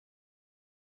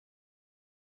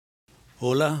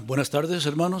Hola, buenas tardes,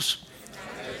 hermanos.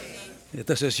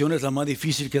 Esta sesión es la más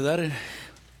difícil que dar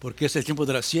porque es el tiempo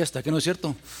de la siesta, ¿qué no es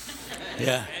cierto?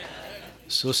 Ya.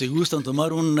 So, si gustan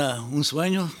tomar un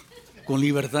sueño, con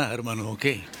libertad, hermano, ok.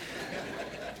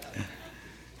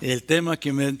 El tema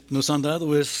que nos han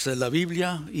dado es la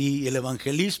Biblia y el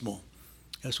evangelismo.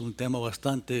 Es un tema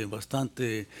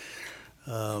bastante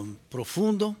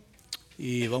profundo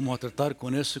y vamos a tratar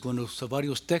con eso, con los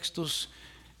varios textos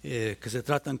que se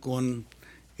tratan con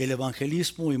el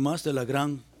evangelismo y más de la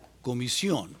gran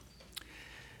comisión.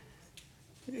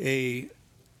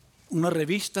 Una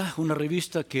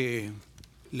revista que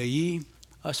leí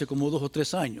hace como 2 o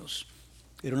 3 años.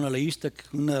 Era una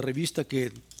revista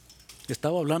que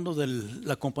estaba hablando de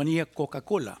la compañía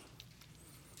Coca-Cola.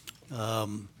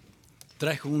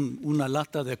 Traje una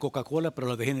lata de Coca-Cola, pero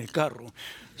la dejé en el carro.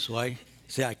 Ahí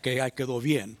quedó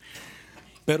bien.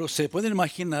 Pero se pueden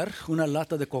imaginar una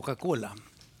lata de Coca-Cola.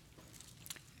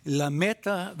 La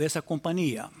meta de esa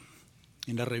compañía,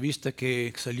 en la revista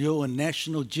que salió en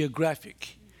National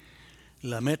Geographic,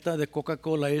 la meta de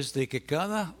Coca-Cola es de que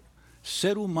cada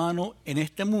ser humano en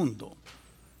este mundo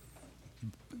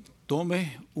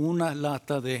tome una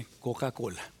lata de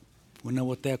Coca-Cola, una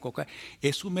botella de Coca-Cola.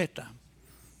 Es su meta.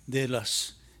 De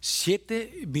las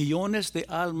 7 billones de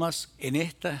almas en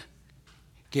esta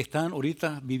que están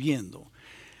ahorita viviendo,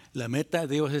 la meta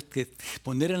de Dios es que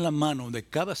poner en la mano de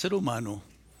cada ser humano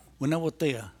una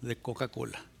botella de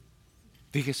Coca-Cola.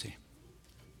 Fíjese.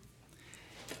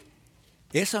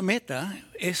 Esa meta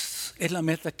es la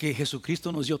meta que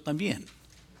Jesucristo nos dio también.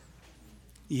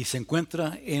 Y se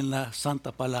encuentra en la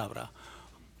Santa Palabra.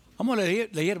 Vamos a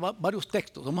leer varios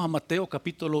textos. Vamos a Mateo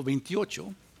capítulo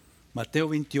 28. Mateo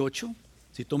 28,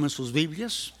 si toman sus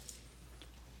Biblias.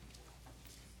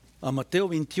 A Mateo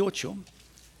 28.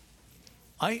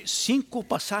 Hay 5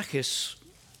 pasajes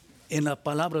en la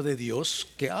palabra de Dios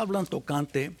que hablan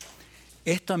tocante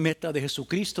esta meta de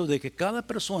Jesucristo, de que cada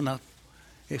persona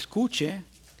escuche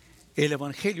el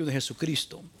Evangelio de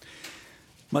Jesucristo.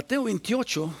 Mateo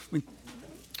 28,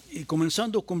 y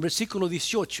comenzando con versículo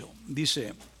 18,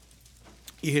 dice: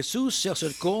 Y Jesús se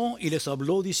acercó y les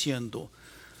habló diciendo: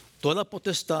 Toda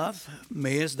potestad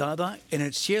me es dada en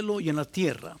el cielo y en la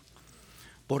tierra.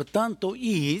 Por tanto,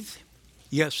 id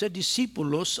y haced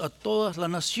discípulos a todas las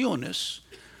naciones,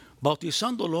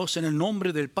 bautizándolos en el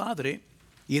nombre del Padre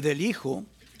y del Hijo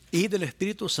y del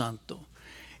Espíritu Santo,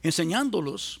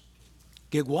 enseñándolos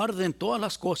que guarden todas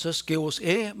las cosas que os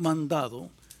he mandado.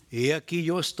 Y aquí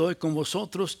yo estoy con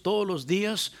vosotros todos los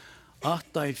días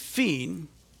hasta el fin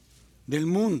del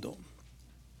mundo.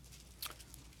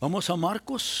 Vamos a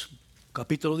Marcos,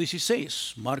 capítulo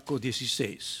 16, Marcos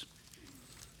 16.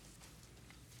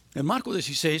 En Marcos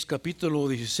 16, capítulo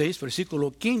 16,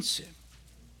 versículo 15.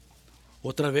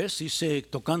 Otra vez dice,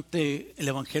 tocante el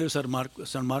Evangelio de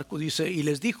San Marcos, dice: Y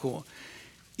les dijo: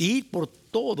 Id por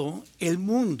todo el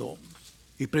mundo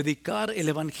y predicar el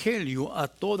Evangelio a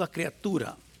toda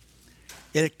criatura.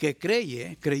 El que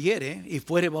creyere y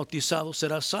fuere bautizado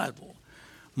será salvo,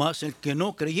 mas el que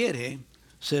no creyere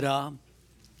será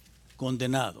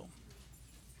condenado.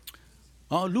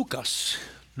 Lucas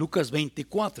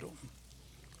 24.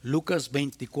 Lucas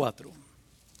 24.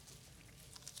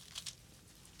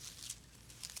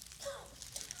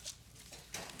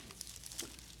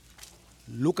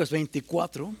 Lucas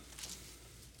 24,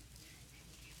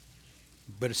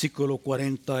 versículo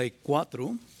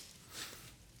 44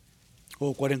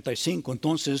 o 45.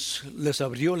 Entonces les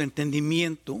abrió el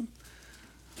entendimiento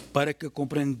para que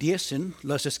comprendiesen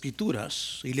las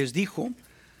Escrituras, y les dijo: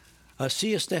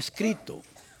 Así está escrito,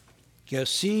 que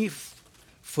así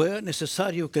fue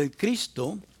necesario que el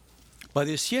Cristo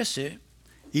padeciese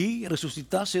y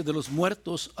resucitase de los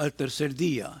muertos al tercer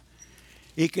día,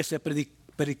 y que se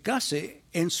predicase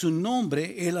en su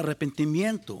nombre el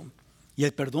arrepentimiento y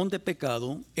el perdón de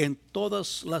pecado en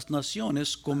todas las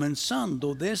naciones,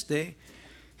 comenzando desde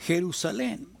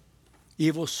Jerusalén.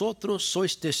 Y vosotros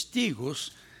sois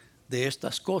testigos de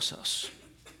estas cosas.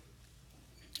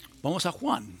 Vamos a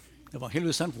Juan, Evangelio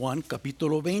de San Juan,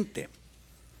 capítulo 20.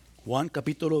 Juan,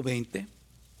 capítulo 20.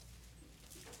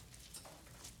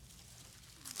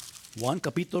 Juan,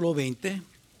 capítulo 20,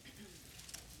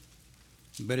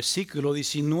 versículo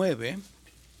 19.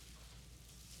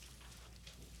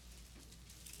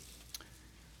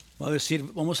 Va a decir,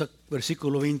 vamos a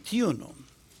versículo 21.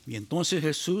 Y entonces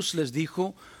Jesús les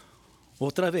dijo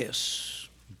otra vez: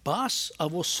 Paz a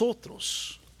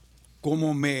vosotros.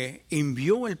 Como me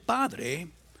envió el Padre,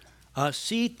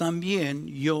 así también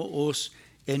yo os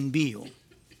envío.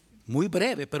 Muy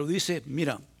breve, pero dice,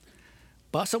 mira,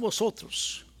 paz a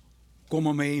vosotros.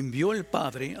 Como me envió el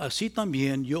Padre, así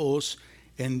también yo os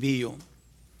envío.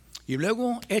 Y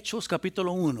luego Hechos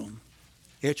capítulo 1.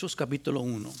 Hechos capítulo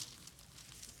 1.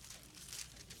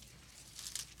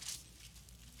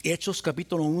 Hechos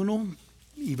capítulo 1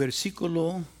 y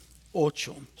versículo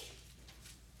 8.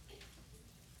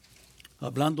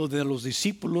 Hablando de los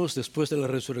discípulos después de la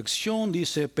resurrección,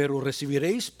 dice: pero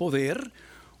recibiréis poder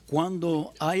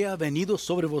cuando haya venido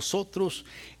sobre vosotros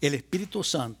el Espíritu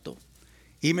Santo,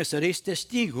 y me seréis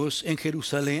testigos en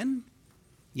Jerusalén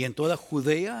y en toda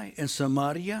Judea, en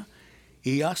Samaria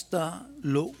y hasta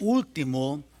lo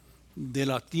último de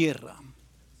la tierra.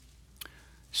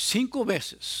 5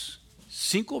 veces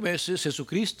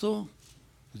Jesucristo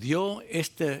dio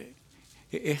esta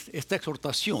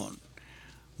exhortación,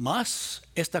 más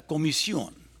esta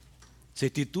comisión. Se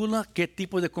titula, ¿qué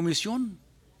tipo de comisión?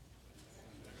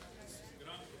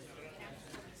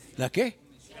 ¿La qué?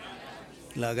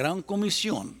 La gran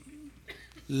comisión.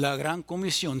 La gran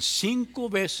comisión. 5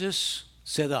 veces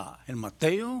se da en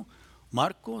Mateo,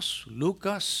 Marcos,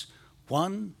 Lucas,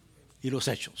 Juan y los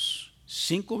Hechos.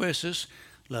 5 veces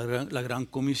la gran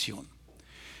comisión.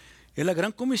 Es la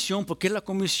gran comisión porque es la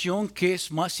comisión que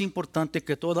es más importante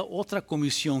que toda otra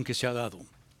comisión que se ha dado.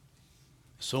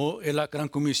 Eso es la gran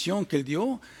comisión que Él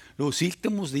dio los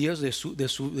últimos días de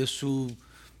su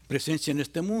presencia en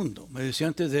este mundo. Me decía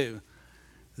antes de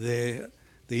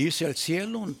irse al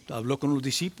cielo, habló con los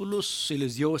discípulos y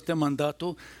les dio este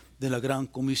mandato de la gran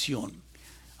comisión.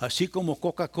 Así como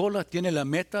Coca-Cola tiene la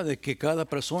meta de que cada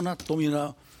persona tome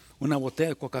una botella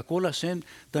de Coca-Cola,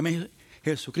 también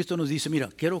Jesucristo nos dice: mira,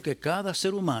 quiero que cada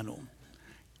ser humano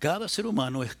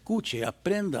escuche,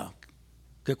 aprenda,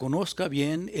 que conozca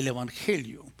bien el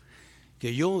Evangelio,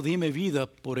 que yo di mi vida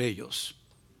por ellos,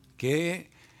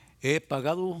 que he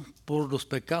pagado por los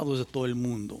pecados de todo el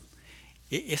mundo.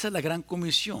 Esa es la gran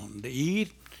comisión, de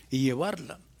ir y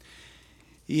llevarla.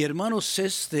 Y hermanos,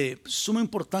 es de suma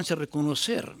importancia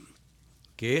reconocer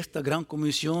que esta gran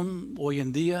comisión hoy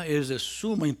en día es de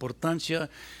suma importancia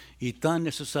y tan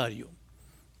necesario.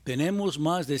 Tenemos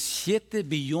más de 7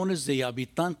 billones de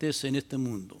habitantes en este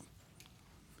mundo.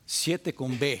 7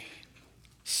 con B,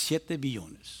 7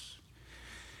 billones.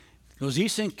 Nos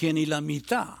dicen que ni la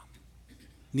mitad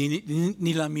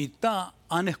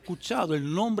han escuchado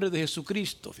el nombre de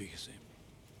Jesucristo, fíjese.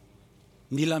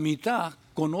 Ni la mitad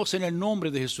conocen el nombre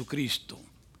de Jesucristo.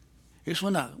 Es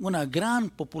una gran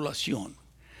población.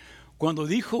 Cuando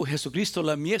dijo Jesucristo,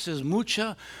 la mies es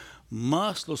mucha,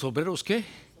 más los obreros, ¿qué?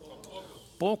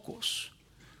 Pocos.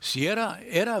 Si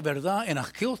era verdad en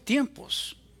aquellos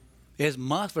tiempos, es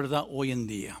más verdad hoy en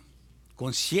día,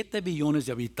 con 7 billones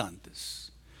de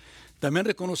habitantes. También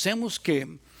reconocemos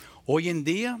que hoy en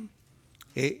día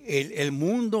el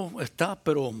mundo está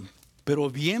pero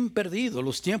bien perdido.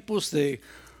 Los tiempos de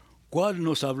cual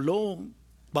nos habló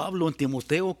Pablo en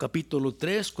Timoteo capítulo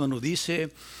 3, cuando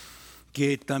dice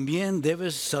que también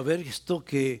debes saber esto,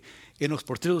 que en los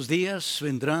postreros días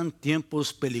vendrán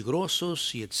tiempos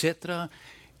peligrosos y etcétera.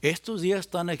 Estos días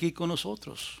están aquí con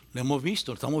nosotros. Lo hemos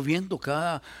visto, estamos viendo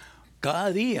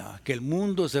cada día que el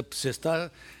mundo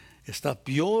está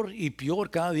peor y peor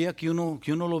cada día que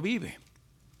uno lo vive.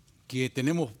 Que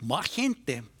tenemos más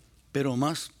gente, pero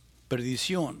más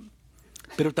perdición.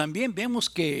 Pero también vemos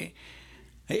que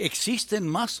existen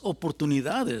más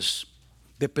oportunidades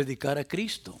de predicar a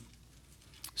Cristo.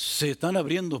 Se están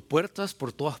abriendo puertas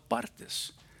por todas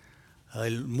partes.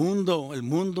 El mundo,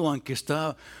 aunque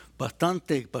está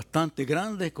bastante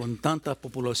grande, con tanta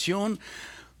población,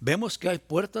 vemos que hay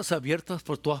puertas abiertas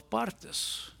por todas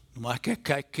partes. Nomás que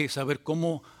hay que saber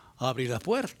cómo abrir la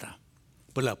puerta.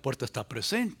 Pues la puerta está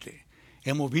presente.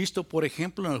 Hemos visto, por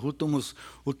ejemplo, en los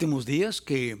últimos días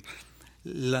que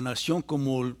la nación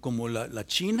como la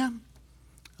China,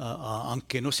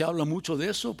 aunque no se habla mucho de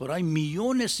eso, pero hay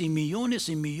millones y millones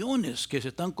y millones que se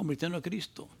están convirtiendo a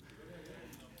Cristo.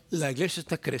 La iglesia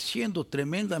está creciendo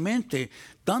tremendamente,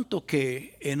 tanto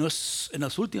que en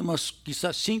las últimas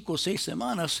quizás 5 o 6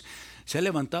 semanas se ha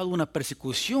levantado una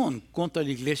persecución contra la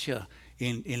iglesia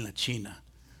en la China.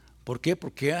 ¿Por qué?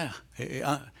 Porque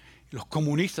los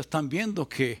comunistas están viendo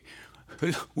que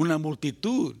una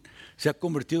multitud se ha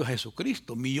convertido a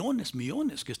Jesucristo, millones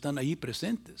que están ahí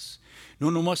presentes. No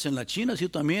nomás en la China, sino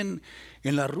también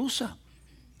en la Rusia.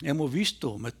 Hemos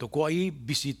visto, me tocó ahí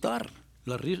visitar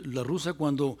la Rusia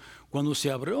cuando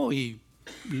se abrió, y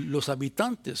los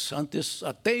habitantes, antes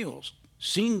ateos,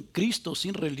 sin Cristo,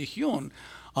 sin religión,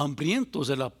 hambrientos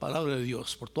de la palabra de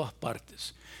Dios por todas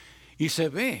partes. Y se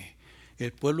ve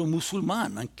el pueblo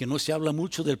musulmán, aunque no se habla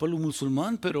mucho del pueblo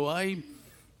musulmán, pero hay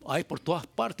por todas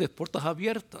partes puertas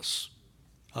abiertas.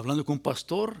 Hablando con un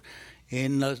pastor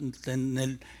en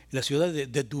la ciudad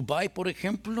de Dubái, por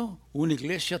ejemplo, una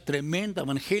iglesia tremenda,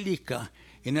 evangélica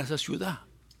en esa ciudad,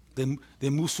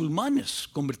 de musulmanes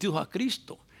convertidos a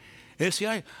Cristo. Es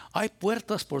decir, hay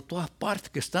puertas por todas partes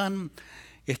que están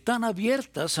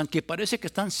abiertas, aunque parece que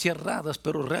están cerradas,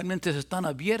 pero realmente están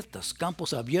abiertas,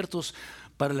 campos abiertos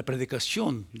para la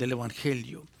predicación del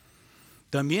Evangelio.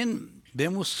 También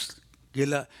vemos que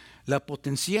la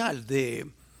potencial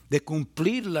de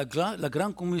cumplir la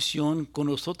gran comisión con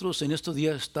nosotros en estos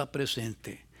días está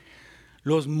presente.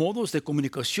 Los modos de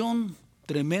comunicación,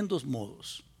 tremendos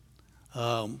modos.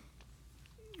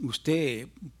 Usted,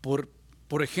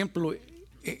 por ejemplo,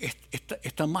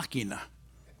 esta máquina,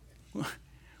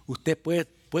 usted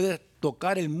puede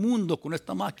tocar el mundo con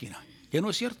esta máquina, ¿qué no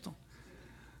es cierto?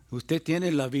 Usted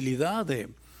tiene la habilidad de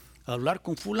hablar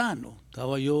con fulano.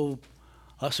 Estaba yo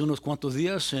hace unos cuantos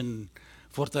días en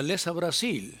Fortaleza,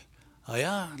 Brasil,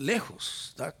 allá lejos,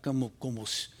 está como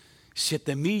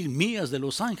 7,000 millas de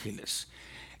Los Ángeles.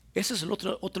 Ese es el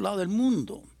otro lado del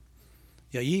mundo.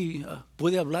 Y allí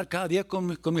puede hablar cada día con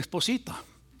mi esposita,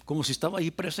 como si estaba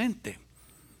ahí presente.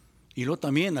 Y luego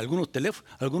también algunos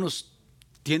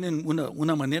tienen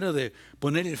una manera de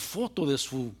poner foto de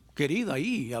su querida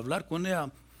ahí y hablar con ella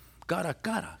cara a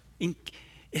cara.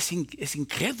 Es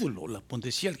incrédulo la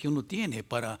potencial que uno tiene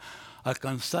para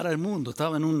alcanzar al mundo.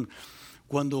 Estaba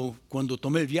cuando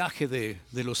tomé el viaje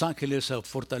de Los Ángeles a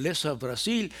Fortaleza,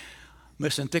 Brasil,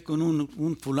 me senté con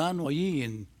un fulano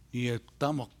allí y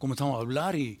comenzamos a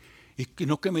hablar y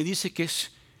que me dice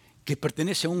que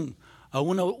pertenece a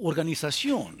una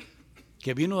organización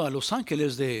que vino a Los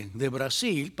Ángeles de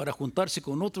Brasil para juntarse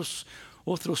con otros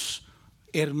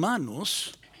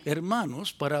hermanos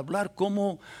para hablar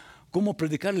cómo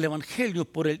predicar el Evangelio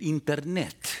por el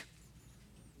Internet.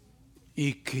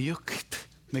 Y que yo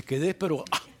me quedé, pero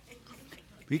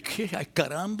y que ay,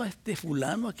 caramba, este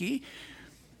fulano aquí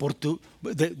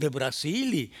de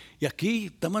Brasil y aquí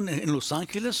estaban en Los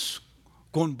Ángeles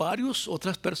con varias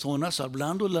otras personas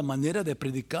hablando de la manera de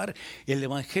predicar el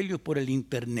Evangelio por el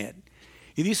Internet.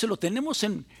 Y dice, lo tenemos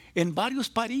en varios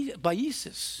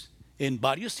países, en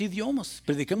varios idiomas.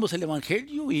 Predicamos el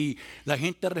Evangelio y la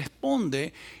gente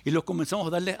responde y lo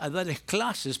comenzamos a darles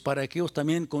clases para que ellos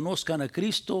también conozcan a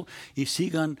Cristo y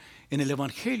sigan en el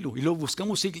Evangelio. Y luego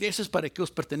buscamos iglesias para que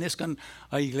ellos pertenezcan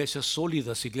a iglesias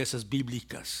sólidas, iglesias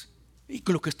bíblicas. Y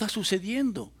lo que está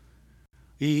sucediendo.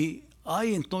 Y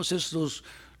hay entonces los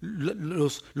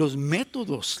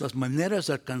métodos, las maneras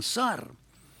de alcanzar.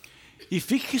 Y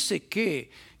fíjese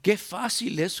qué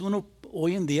fácil es uno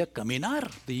hoy en día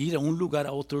caminar, de ir a un lugar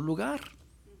a otro lugar.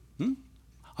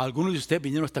 Algunos de ustedes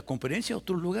vinieron a esta conferencia a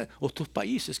otros lugares, otros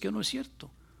países, que no es cierto.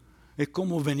 Es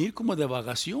como venir como de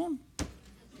vacación.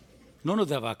 No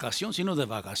de vacación, sino de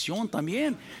vagación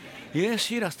también. Y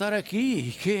es ir a estar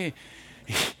aquí.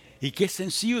 Y qué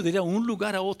sencillo de ir a un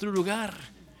lugar a otro lugar.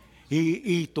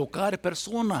 Y tocar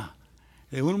persona.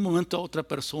 De un momento a otra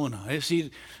persona. Es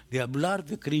decir, de hablar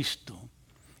de Cristo.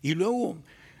 Y luego,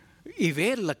 y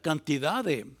ver la cantidad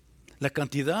de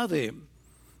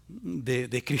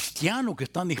cristianos que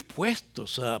están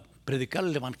dispuestos a predicar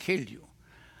el Evangelio.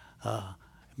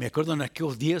 Me acuerdo en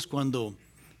aquellos días cuando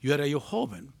yo era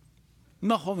joven.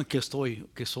 Más joven que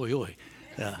soy hoy.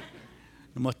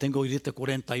 Nomás tengo ahorita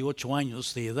 48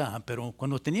 años de edad, pero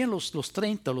cuando tenía los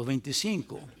 30, los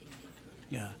 25,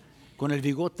 con el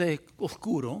bigote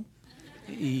oscuro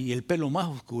y el pelo más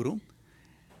oscuro,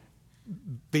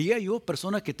 veía yo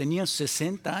personas que tenían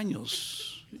 60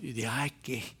 años y de ay,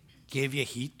 qué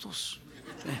viejitos.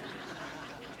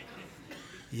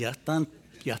 Ya están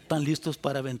listos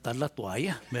para aventar la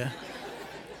toalla. ¿Verdad?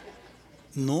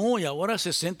 No, y ahora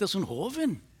 60 es un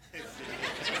joven.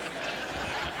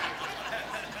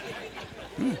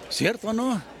 ¿Cierto o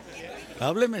no?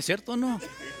 Hábleme, ¿cierto o no?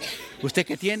 ¿Usted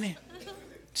qué tiene?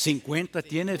 50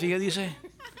 tiene, fíjate, dice.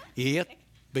 Y ella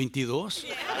 22.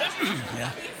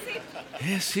 Es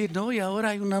decir, no, y ahora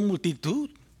hay una multitud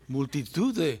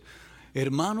de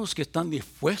hermanos que están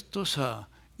dispuestos a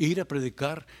ir a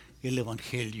predicar el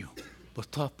Evangelio por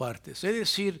todas partes. Es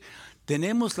decir,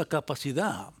 tenemos la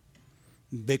capacidad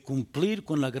de cumplir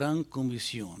con la gran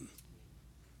comisión,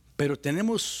 pero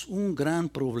tenemos un gran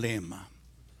problema.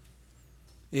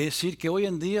 Es decir, que hoy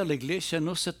en día la iglesia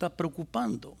no se está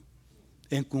preocupando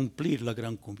en cumplir la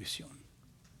gran comisión.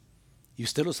 Y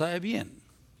usted lo sabe bien.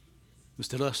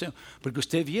 Usted lo hace porque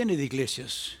usted viene de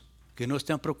iglesias que no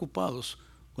están preocupados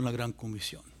con la gran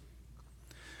comisión.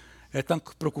 Están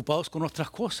preocupados con otras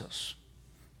cosas,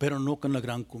 pero no con la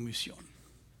gran comisión.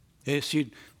 Es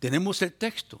decir, tenemos el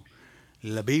texto.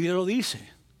 La Biblia lo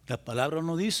dice. La palabra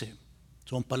no dice.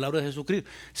 Son palabras de Jesucristo.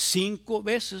 5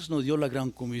 veces nos dio la gran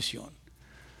comisión.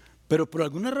 Pero por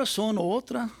alguna razón u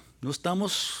otra no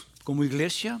estamos como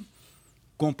iglesia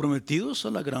comprometidos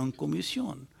a la gran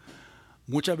comisión.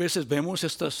 Muchas veces vemos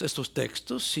estos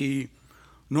textos y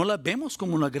no la vemos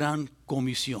como una gran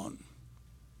comisión.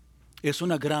 Es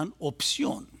una gran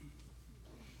opción.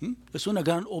 Es una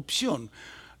gran opción.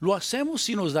 Lo hacemos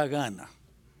si nos da gana.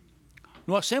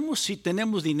 Lo hacemos si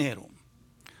tenemos dinero.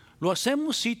 Lo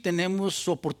hacemos si tenemos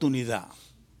oportunidad.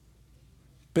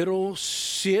 Pero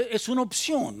si es una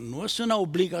opción, no es una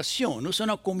obligación, no es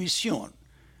una comisión,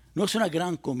 no es una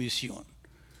gran comisión.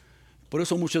 Por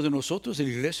eso muchos de nosotros en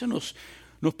la iglesia nos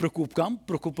preocupamos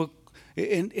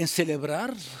en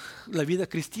celebrar la vida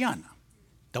cristiana.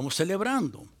 Estamos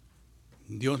celebrando.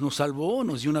 Dios nos salvó,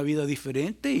 nos dio una vida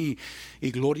diferente y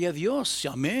gloria a Dios,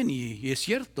 amén, y es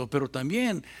cierto, pero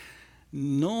también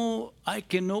no hay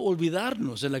que no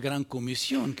olvidarnos de la gran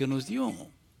comisión que nos dio.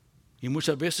 Y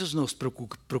muchas veces nos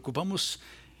preocupamos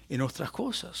en otras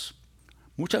cosas.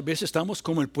 Muchas veces estamos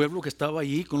como el pueblo que estaba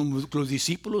allí con los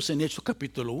discípulos en Hechos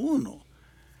capítulo 1.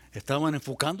 Estaban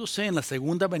enfocándose en la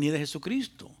segunda venida de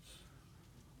Jesucristo.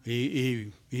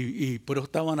 Y por eso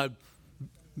estaban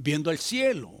viendo al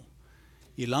cielo.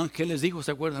 Y el ángel les dijo, ¿se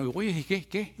acuerdan? Oye,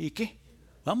 ¿y qué?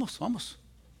 Vamos.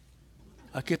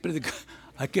 Hay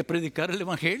que predicar el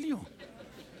evangelio.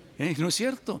 ¿No es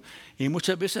cierto? Y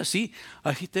muchas veces así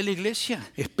está la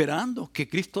iglesia esperando que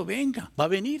Cristo venga. ¿Va a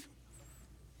venir?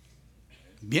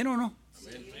 ¿Bien o no?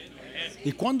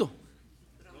 ¿Y cuándo?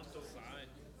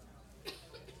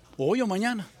 ¿Hoy o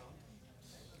mañana?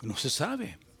 No se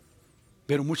sabe.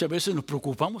 Pero muchas veces nos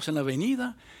preocupamos en la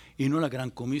venida y no en la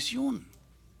gran comisión.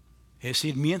 Es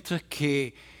decir, mientras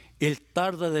que Él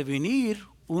tarda de venir,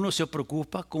 uno se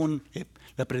preocupa con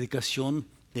la predicación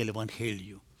del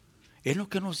evangelio. Es lo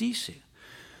que nos dice.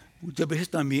 Muchas veces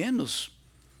también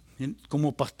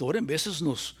como pastor, en veces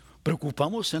nos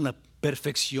preocupamos en la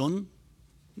perfección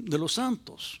de los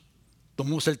santos.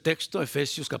 Tomamos el texto de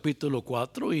Efesios capítulo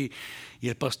 4 y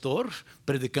el pastor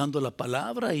predicando la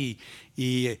palabra y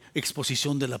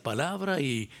exposición de la palabra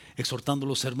y exhortando a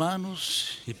los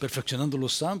hermanos y perfeccionando a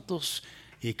los santos,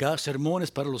 y cada sermón es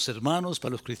para los hermanos,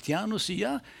 para los cristianos y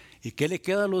ya. ¿Y qué le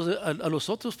queda a los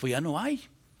otros? Pues ya no hay.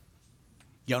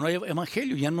 Ya no hay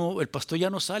evangelio, el pastor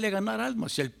ya no sale a ganar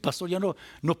almas, el pastor ya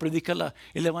no predica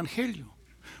el evangelio.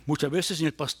 Muchas veces ni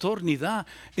el pastor ni da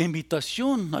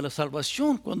invitación a la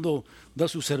salvación cuando da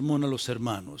su sermón a los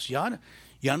hermanos. Ya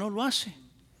no lo hace.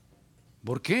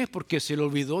 ¿Por qué? Porque se le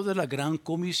olvidó de la gran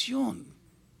comisión.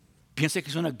 Piensa que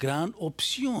es una gran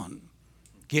opción,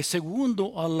 que es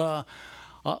segundo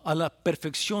a la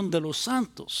perfección de los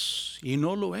santos, y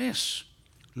no lo es.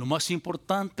 Lo más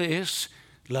importante es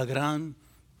la gran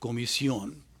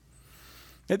comisión.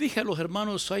 Le dije a los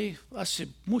hermanos hace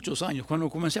muchos años, cuando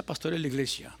comencé a pastorear la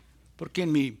iglesia, porque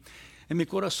en mi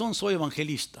corazón soy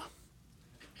evangelista.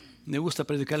 Me gusta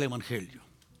predicar el evangelio.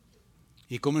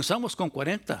 Y comenzamos con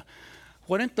 40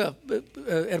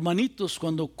 hermanitos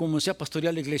cuando comencé a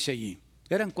pastorear la iglesia allí.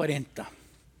 Eran 40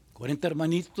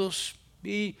 hermanitos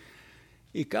y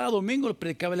cada domingo le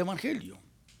predicaba el evangelio.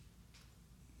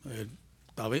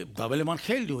 Daba el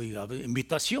evangelio y daba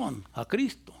invitación a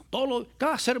Cristo.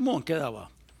 Cada sermón que daba,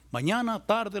 mañana,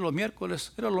 tarde, los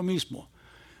miércoles, era lo mismo.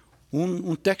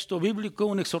 Un texto bíblico,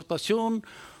 una exhortación,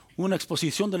 una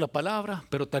exposición de la palabra,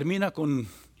 pero termina con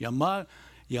llamar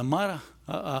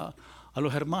a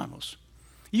los hermanos.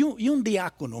 Y un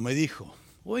diácono me dijo,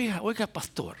 oiga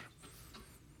pastor,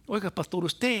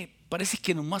 usted parece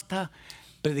que nomás está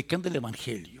predicando el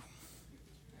evangelio.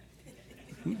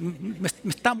 Me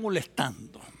está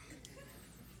molestando.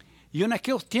 Y en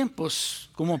aquellos tiempos,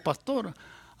 como pastor,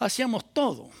 hacíamos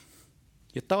todo.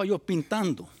 Y estaba yo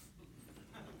pintando.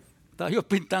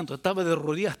 Estaba de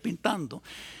rodillas pintando.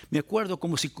 Me acuerdo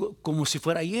como si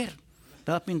fuera ayer.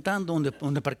 Estaba pintando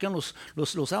donde parquean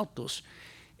los autos.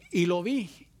 Y lo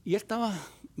vi. Y él estaba,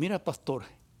 mira pastor,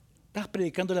 estás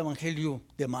predicando el evangelio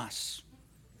de más.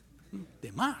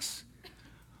 De más.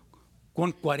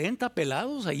 Con 40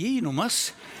 pelados allí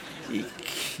nomás.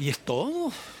 Y es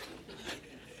todo.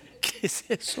 ¿Qué es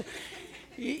eso?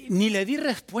 Y ni le di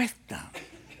respuesta.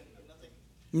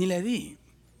 Ni le di.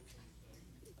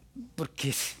 Porque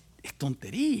es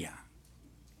tontería.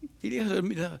 Y dije,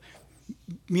 mira,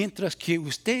 mientras que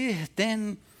ustedes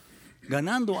estén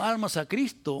ganando almas a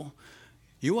Cristo,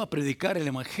 yo voy a predicar el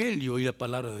evangelio y la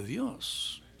palabra de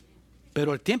Dios.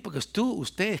 Pero el tiempo que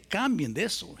ustedes cambien de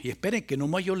eso y esperen que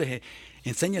nomás yo les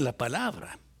enseñe la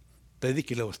palabra,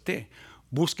 predíquele a usted,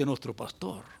 busque a nuestro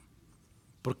pastor.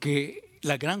 Porque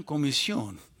la gran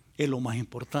comisión es lo más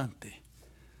importante.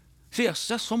 Sí, ya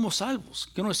somos salvos,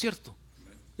 que no es cierto.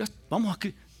 Ya vamos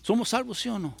aquí, ¿somos salvos, sí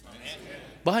o no?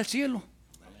 vas al cielo.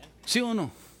 ¿Sí o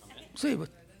no? Sí,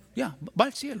 ya, va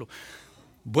al cielo.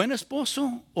 Buen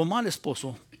esposo o mal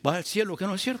esposo, va al cielo, que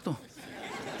no es cierto.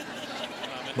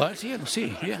 Va al cielo,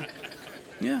 sí, ya.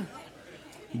 Ya.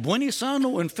 Buen y sano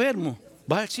o enfermo,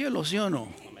 va al cielo, ¿sí o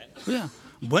no? Ya.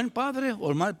 Buen padre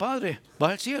o mal padre,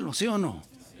 va al cielo, ¿sí o no?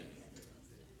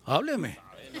 Hábleme.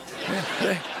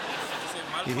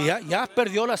 Y ya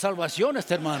perdió la salvación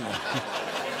este hermano.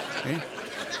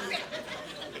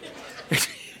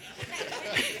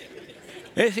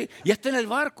 Es decir, ya está en el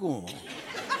barco.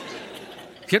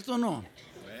 ¿Cierto o no?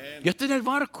 Ya está en el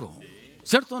barco.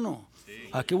 ¿Cierto o no?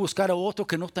 Hay que buscar a otros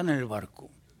que no están en el barco.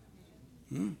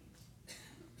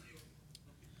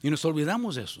 Y nos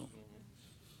olvidamos de eso.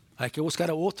 Hay que buscar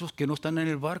a otros que no están en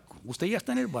el barco. Usted ya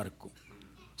está en el barco.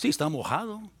 Sí, está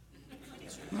mojado.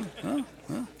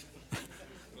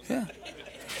 Yeah.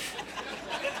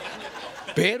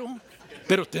 Pero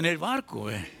está en el barco.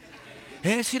 Es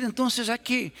decir, entonces hay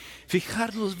que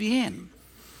fijarnos bien.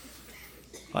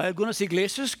 Hay algunas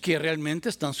iglesias que realmente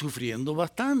están sufriendo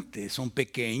bastante. Son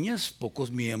pequeñas,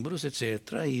 pocos miembros,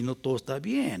 etcétera, y no todo está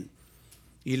bien.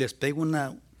 Y les pega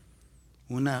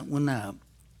una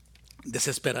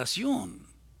desesperación.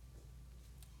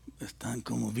 Están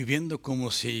como viviendo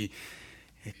como si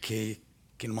que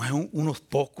no hay unos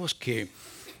pocos que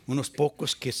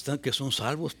son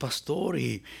salvos, pastor,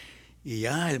 y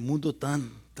ya el mundo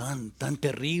tan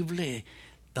terrible,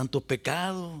 tanto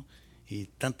pecado y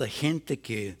tanta gente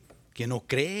que no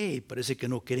cree y parece que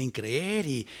no quieren creer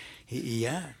y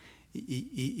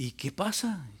 ¿qué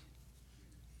pasa?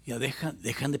 Ya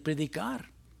dejan de predicar,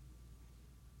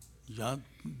 ya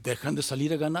dejan de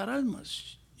salir a ganar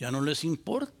almas, ya no les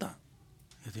importa.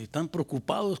 Están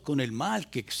preocupados con el mal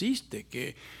que existe,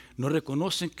 que no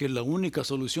reconocen que la única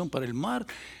solución para el mal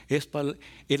es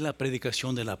la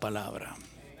predicación de la palabra.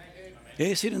 Es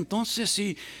decir, entonces,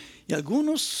 y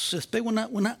algunos les pega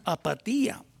una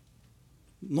apatía,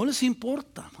 no les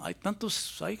importa. Hay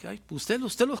tantos, usted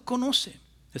los conoce,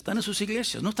 están en sus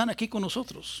iglesias, no están aquí con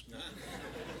nosotros,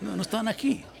 no están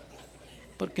aquí,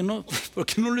 porque no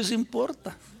les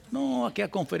importa. No, aquí a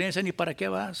conferencia ni para qué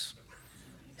vas.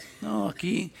 No,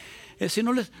 aquí, es decir,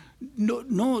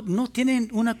 no tienen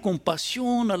una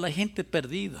compasión a la gente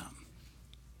perdida.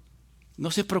 No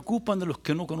se preocupan de los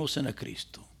que no conocen a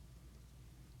Cristo.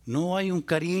 No hay un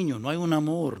cariño, no hay un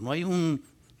amor, no hay un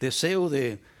deseo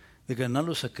de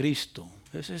ganarlos a Cristo.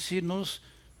 Es decir, no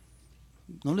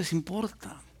les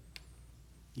importa.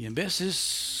 Y en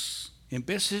veces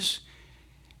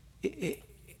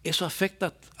eso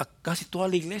afecta a casi toda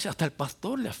la iglesia, hasta el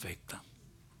pastor le afecta.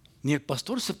 Ni el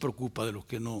pastor se preocupa de los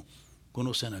que no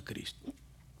conocen a Cristo.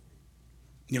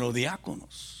 Ni los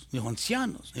diáconos, ni los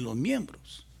ancianos, ni los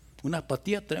miembros. Una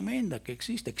apatía tremenda que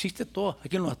existe todo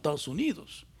aquí en los Estados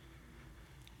Unidos.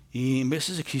 Y en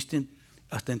veces existen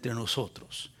hasta entre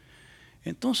nosotros.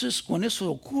 Entonces, cuando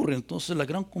eso ocurre, entonces la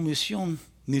gran comisión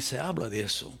ni se habla de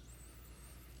eso.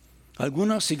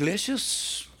 Algunas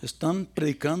iglesias están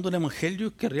predicando el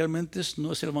evangelio que realmente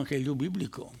no es el evangelio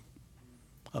bíblico.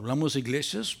 Hablamos de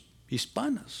iglesias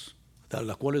hispanas, a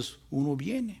las cuales uno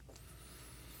viene.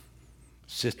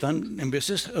 Se están en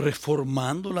veces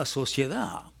reformando la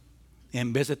sociedad,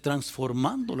 en vez de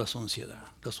transformando la sociedad.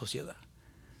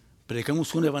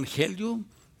 Predicamos un evangelio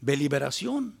de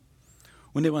liberación,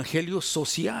 un evangelio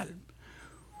social,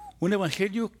 un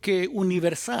evangelio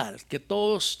universal, que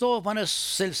todos van a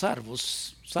ser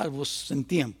salvos en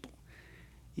tiempo.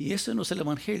 Y ese no es el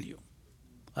evangelio.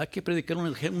 Hay que predicar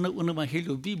un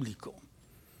evangelio bíblico.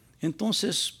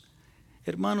 Entonces,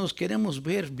 hermanos, queremos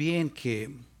ver bien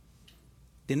que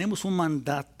tenemos un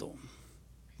mandato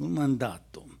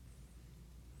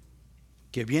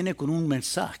que viene con un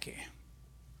mensaje.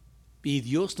 Y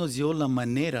Dios nos dio la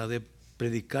manera de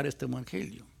predicar este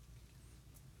evangelio.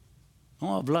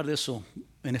 Vamos a hablar de eso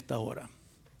en esta hora.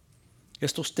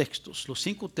 Estos textos, los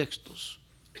 5 textos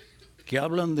que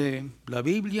hablan de la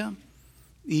Biblia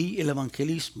y el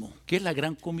evangelismo, que es la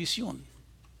gran comisión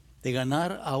de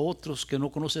ganar a otros que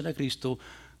no conocen a Cristo,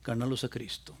 ganarlos a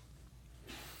Cristo.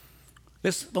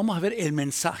 Vamos a ver el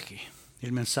mensaje,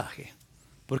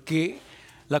 porque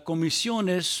la comisión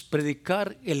es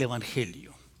predicar el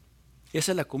evangelio.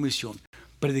 Esa es la comisión,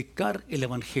 predicar el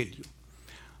evangelio.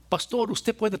 Pastor,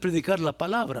 usted puede predicar la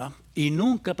palabra y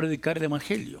nunca predicar el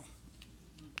evangelio.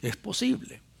 Es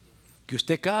posible que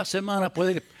usted cada semana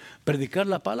puede predicar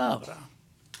la palabra,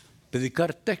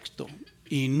 predicar texto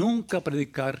y nunca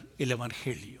predicar el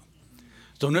evangelio.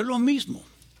 Esto no es lo mismo.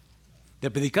 De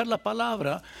predicar la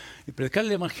palabra y predicar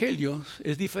el evangelio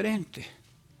es diferente,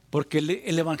 porque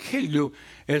el evangelio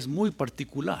es muy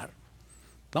particular.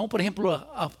 Vamos, por ejemplo,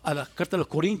 a la carta de los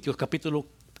Corintios,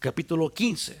 capítulo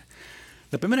 15.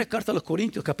 La primera carta de los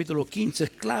Corintios, capítulo 15, es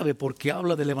clave porque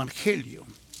habla del Evangelio.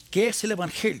 ¿Qué es el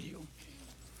Evangelio?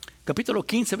 Capítulo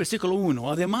 15, versículo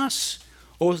 1. Además,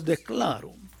 os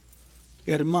declaro,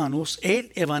 hermanos,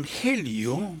 el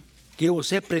Evangelio que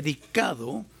os he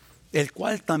predicado, el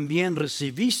cual también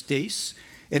recibisteis,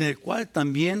 en el cual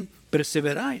también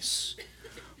perseveráis,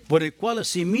 por el cual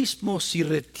asimismo si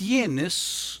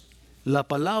retienes la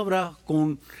palabra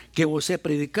con que os he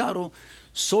predicado,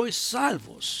 sois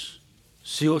salvos,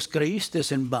 si os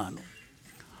creísteis en vano.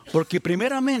 Porque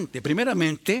primeramente,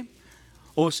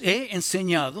 os he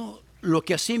enseñado lo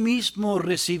que asimismo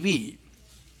recibí.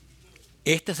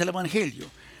 Este es el Evangelio.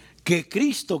 Que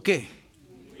Cristo, ¿qué?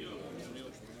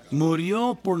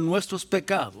 Murió por nuestros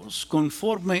pecados,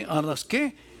 conforme a las,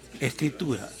 ¿qué?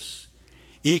 Escrituras.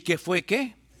 Y que fue,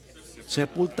 ¿qué?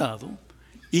 Sepultado.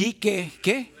 Y que,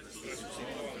 ¿qué?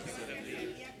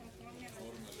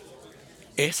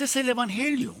 Ese es el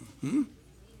Evangelio.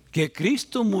 Que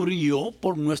Cristo murió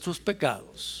por nuestros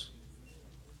pecados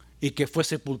y que fue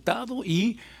sepultado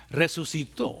y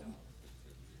resucitó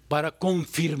para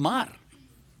confirmar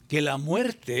que la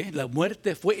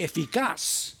muerte fue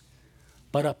eficaz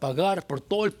para pagar por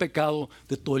todo el pecado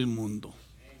de todo el mundo.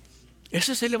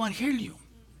 Ese es el Evangelio.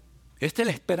 Esta es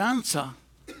la esperanza.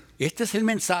 Este es el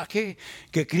mensaje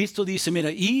que Cristo dice,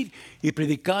 mira, ir y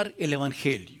predicar el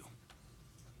Evangelio.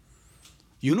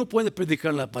 Y uno puede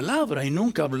predicar la palabra y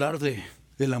nunca hablar de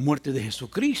la muerte de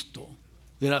Jesucristo,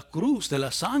 de la cruz, de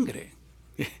la sangre,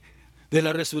 de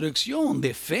la resurrección,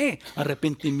 de fe,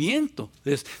 arrepentimiento,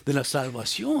 de la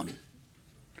salvación.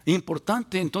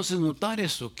 Importante entonces notar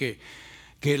eso, que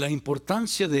la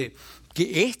importancia de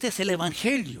que este es el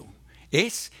Evangelio,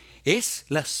 es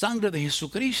la sangre de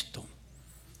Jesucristo.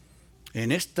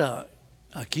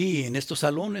 Aquí en estos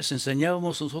salones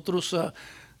enseñábamos nosotros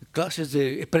clases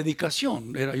de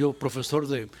predicación. Era yo profesor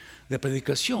de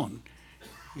predicación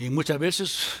y muchas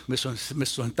veces me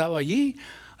sentaba allí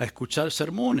a escuchar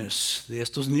sermones de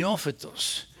estos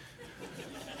neófitos.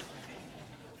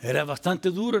 Era bastante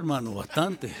duro, hermano,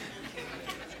 bastante.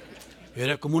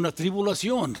 Era como una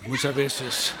tribulación muchas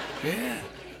veces.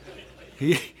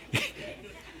 Y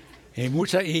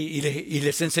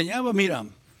les enseñaba, mira,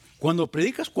 cuando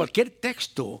predicas cualquier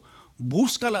texto,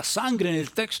 busca la sangre en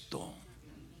el texto.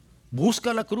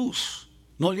 Busca la cruz.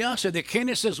 No le hace de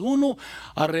Génesis 1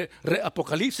 a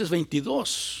Apocalipsis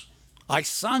 22. Hay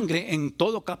sangre en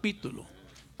todo capítulo.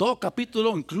 Todo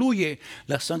capítulo incluye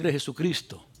la sangre de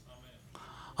Jesucristo.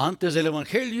 Antes del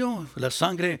Evangelio, la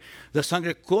sangre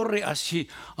corre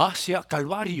hacia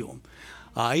Calvario.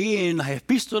 Ahí en las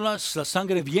epístolas, la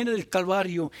sangre viene del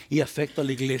Calvario y afecta a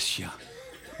la iglesia.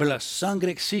 Pero la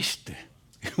sangre existe.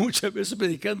 Muchas veces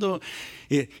predicando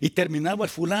y terminaba el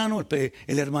fulano,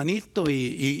 el hermanito,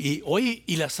 oye,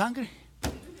 ¿y la sangre?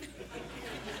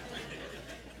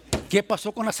 ¿Qué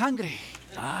pasó con la sangre?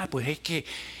 Pues es que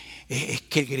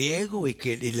el griego y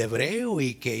que el hebreo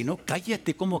y que no,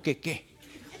 cállate, como que qué.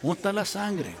 ¿Dónde está la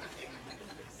sangre?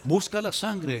 Busca la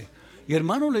sangre. Y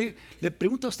hermano le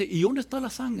pregunta a usted, ¿y dónde está la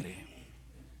sangre?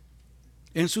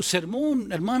 En su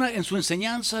sermón, hermana, en su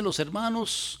enseñanza, los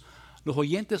hermanos, los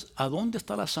oyentes, ¿a dónde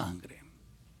está la sangre?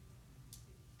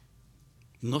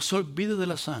 No se olvide de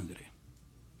la sangre.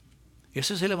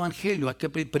 Ese es el Evangelio. Hay que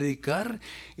predicar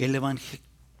el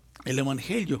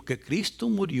Evangelio, que Cristo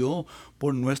murió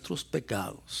por nuestros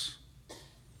pecados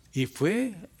y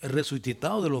fue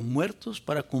resucitado de los muertos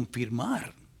para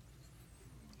confirmar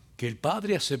que el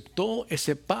Padre aceptó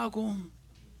ese pago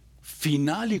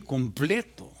final y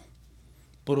completo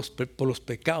por los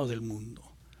pecados del mundo.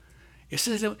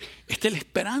 Esta es la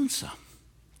esperanza.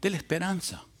 Esta es la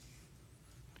esperanza.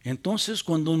 Entonces,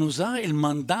 cuando nos da el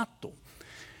mandato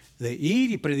de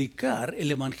ir y predicar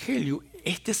el Evangelio,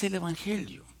 este es el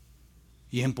Evangelio.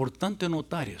 Y es importante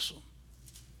notar eso.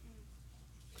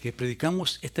 Que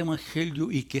predicamos este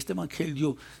Evangelio y que este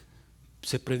Evangelio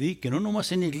se predique, no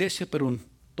nomás en la iglesia, pero en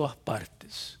todas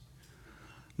partes.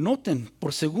 Noten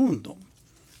por segundo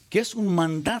que es un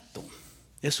mandato.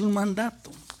 Es un mandato.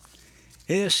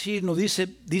 Es decir, nos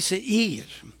dice ir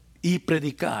y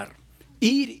predicar,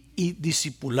 ir y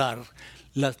discipular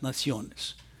las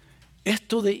naciones.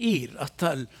 Esto de ir,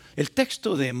 hasta el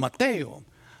texto de Mateo,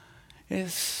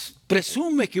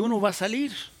 presume que uno va a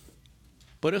salir.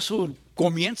 Por eso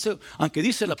comienza, aunque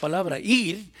dice la palabra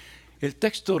ir, el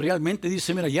texto realmente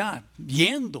dice, mira, ya,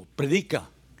 yendo, predica,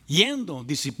 yendo,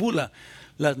 discipula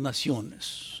las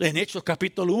naciones. En Hechos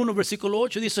capítulo 1, versículo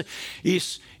 8 dice,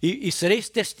 y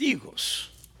seréis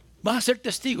testigos. Vas a ser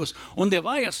testigos. Donde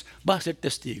vayas, vas a ser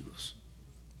testigos.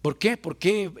 ¿Por qué?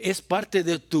 Porque es parte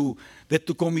de tu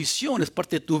comisión, es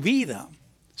parte de tu vida.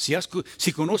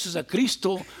 Si conoces a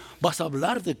Cristo, vas a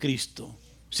hablar de Cristo.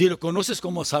 Si lo conoces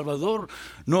como Salvador,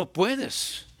 no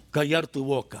puedes callar tu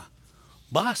boca.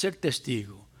 Vas a ser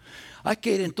testigo. Hay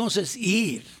que entonces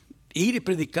ir y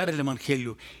predicar el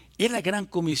Evangelio. Es la gran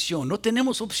comisión. No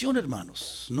tenemos opción,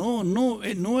 hermanos. No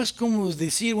es como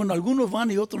decir, bueno, algunos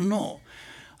van y otros no.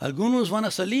 Algunos van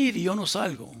a salir y yo no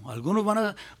salgo. Algunos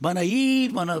van a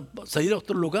ir, van a salir a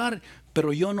otro lugar,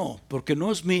 pero yo no, porque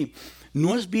no es mi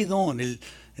don.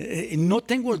 No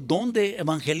tengo el don de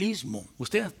evangelismo.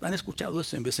 Ustedes han escuchado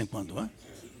eso en vez en cuando, ¿eh?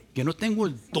 Que no tengo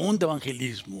el don de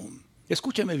evangelismo.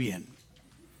 Escúchame bien.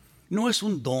 No es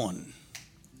un don.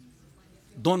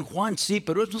 Don Juan sí,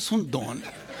 pero eso no es un don.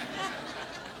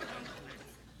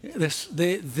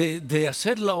 De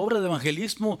hacer la obra de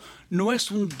evangelismo no es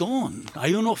un don.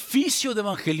 Hay un oficio de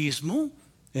evangelismo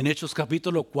en Hechos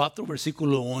capítulo 4,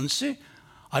 versículo 11.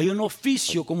 Hay un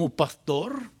oficio como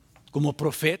pastor, como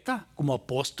profeta, como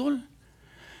apóstol.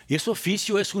 Y ese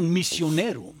oficio es un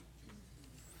misionero.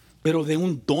 Pero de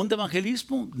un don de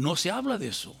evangelismo no se habla de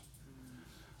eso.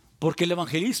 Porque el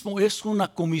evangelismo es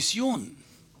una comisión.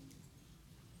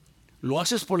 Lo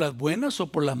haces por las buenas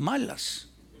o por las malas,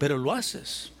 pero lo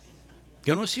haces.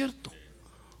 ¿Qué no es cierto?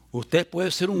 Usted puede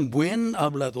ser un buen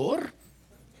hablador,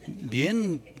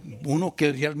 bien, uno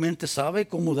que realmente sabe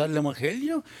cómo dar el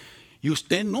evangelio, y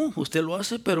usted no, usted lo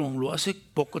hace, pero lo hace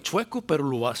poco chueco, pero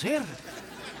lo va a hacer.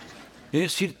 Es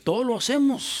decir, todo lo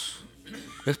hacemos.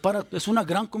 Es una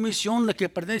gran comisión la que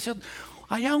pertenece.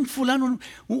 Allá un fulano,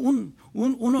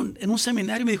 uno en un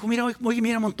seminario me dijo,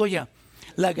 mira Montoya,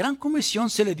 la gran comisión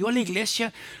se le dio a la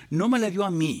iglesia, no me la dio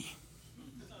a mí.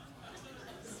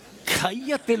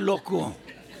 Cállate, loco.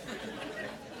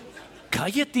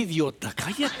 Cállate, idiota,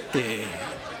 cállate.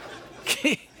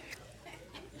 ¿Qué?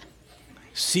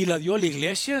 Si la dio a la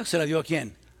iglesia, ¿se la dio a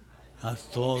quién? A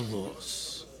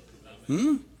todos.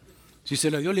 Si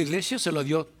se la dio a la iglesia, se la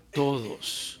dio a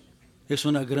todos. Es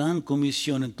una gran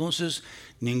comisión. Entonces,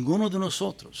 ninguno de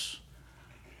nosotros.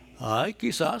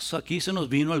 Quizás aquí se nos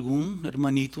vino algún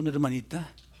hermanito, una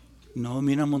hermanita. No,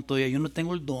 mira Montoya, yo no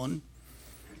tengo el don.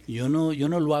 Yo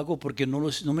no lo hago porque no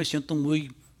me siento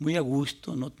muy a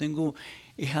gusto. No tengo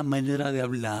esa manera de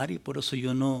hablar y por eso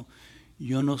yo no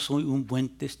soy un buen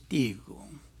testigo.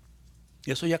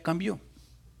 Eso ya cambió.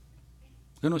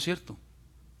 ¿Qué no es cierto?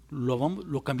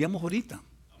 Lo cambiamos ahorita.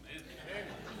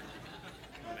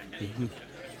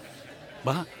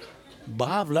 Vas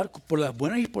a hablar por las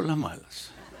buenas y por las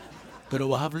malas. Pero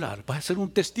vas a hablar, vas a ser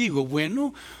un testigo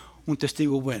bueno.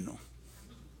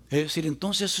 Es decir,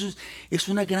 entonces es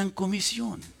una gran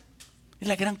comisión. Es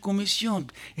la gran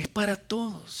comisión, es para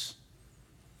todos.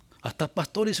 Hasta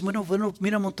pastores, bueno,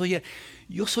 mira Montoya,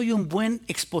 yo soy un buen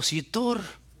expositor,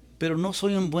 pero no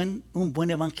soy un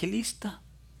buen evangelista.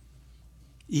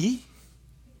 ¿Y?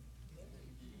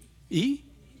 ¿Y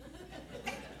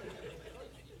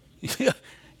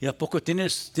a poco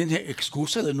tienes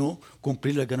excusa de no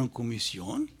cumplir la gran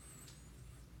comisión?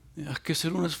 Hay que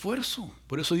hacer un esfuerzo.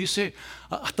 Por eso dice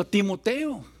hasta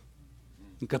Timoteo,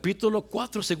 en capítulo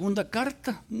 4, segunda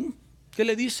carta. ¿Qué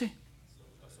le dice?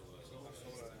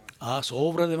 Haz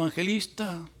obra de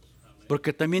evangelista.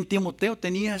 Porque también Timoteo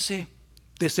tenía ese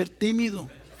de ser tímido.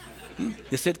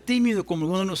 De ser tímido como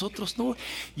uno de nosotros. No,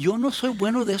 yo no soy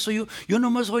bueno de eso. Yo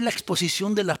nomás soy la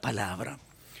exposición de la palabra.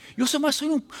 Yo soy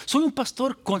un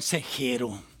pastor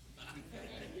consejero.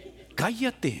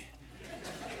 Cállate.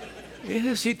 Es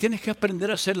decir, tienes que aprender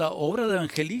a hacer la obra de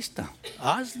evangelista.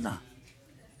 Hazla.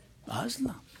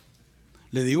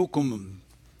 Le digo como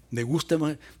me gusta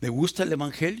el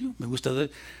evangelio, me gusta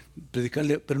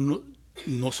predicarle, pero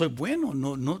no soy bueno,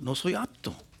 no soy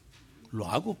apto. Lo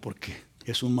hago porque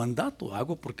es un mandato,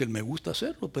 hago porque me gusta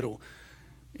hacerlo, pero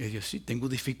sí tengo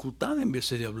dificultad en vez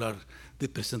de hablar, de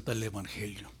presentar el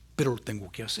evangelio. Pero lo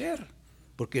tengo que hacer,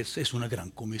 porque es una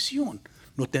gran comisión.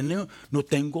 No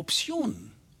tengo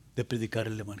opción de predicar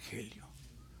el evangelio.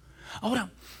 Ahora,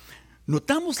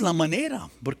 notamos la manera,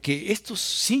 porque estos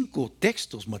 5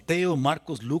 textos, Mateo,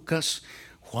 Marcos, Lucas,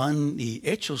 Juan y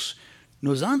Hechos,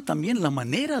 nos dan también la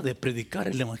manera de predicar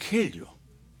el evangelio,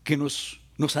 que nos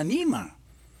anima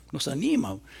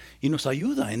y nos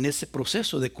ayuda en ese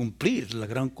proceso de cumplir la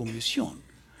gran comisión.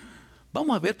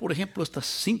 Vamos a ver, por ejemplo, estas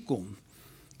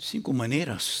 5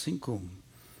 maneras, 5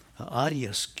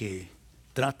 áreas que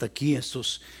trata aquí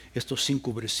estos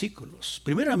 5 versículos.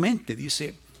 Primeramente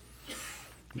dice,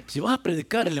 si vas a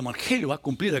predicar el evangelio, vas a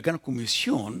cumplir la gran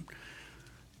comisión,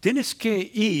 tienes que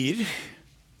ir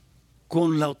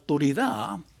con la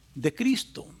autoridad de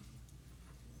Cristo.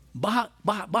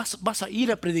 vas a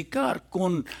ir a predicar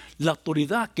con la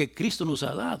autoridad que Cristo nos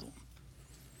ha dado.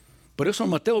 Por eso en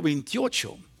Mateo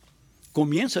 28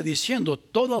 comienza diciendo: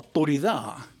 toda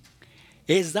autoridad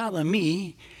es dada a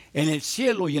mí en el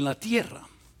cielo y en la tierra.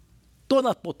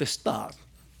 Toda potestad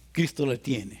Cristo la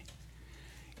tiene.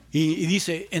 Y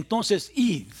dice, entonces,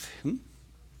 id,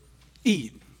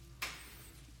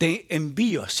 te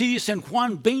envío. Así dice en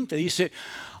Juan 20, dice,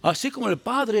 así como el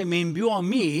Padre me envió a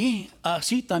mí,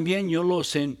 así también yo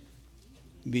los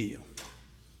envío.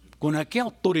 ¿Con qué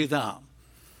autoridad?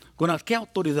 ¿Con qué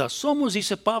autoridad? Somos,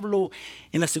 dice Pablo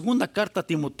en la segunda carta a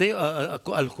Timoteo,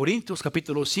 al Corintios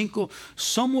capítulo 5,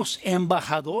 somos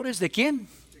embajadores ¿de quién?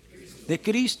 De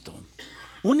Cristo.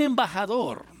 Un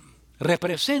embajador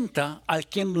representa al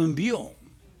quien lo envió.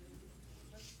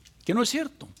 ¿Que no es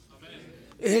cierto?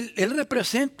 Él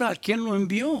representa al quien lo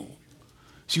envió.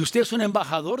 Si usted es un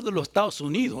embajador de los Estados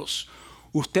Unidos,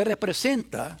 usted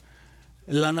representa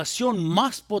la nación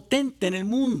más potente en el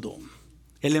mundo,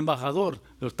 el embajador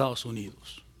de los Estados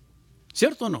Unidos.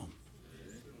 ¿Cierto o no?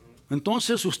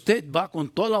 Entonces usted va con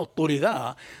toda la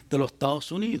autoridad de los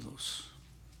Estados Unidos.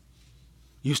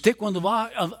 Y usted cuando va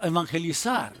a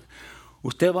evangelizar,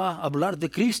 usted va a hablar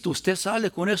de Cristo, usted sale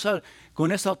con esa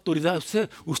autoridad.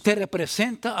 Usted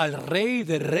representa al Rey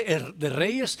de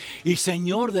Reyes y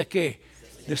Señor ¿de qué?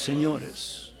 De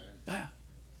señores.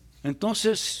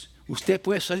 Entonces usted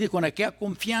puede salir con aquella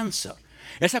confianza.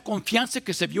 Esa confianza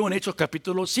que se vio en Hechos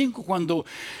capítulo 5 cuando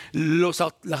los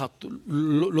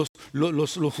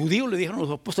judíos le dijeron a los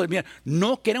apóstoles: mira,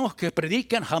 no queremos que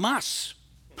prediquen jamás.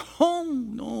 Oh,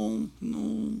 no.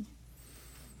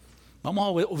 Vamos a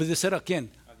obedecer ¿a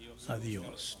quién? A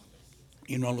Dios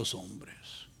y no a los hombres.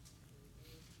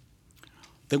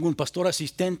 Tengo un pastor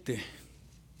asistente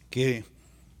que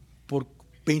por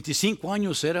 25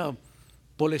 años era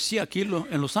policía aquí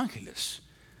en Los Ángeles.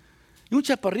 Y un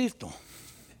chaparrito,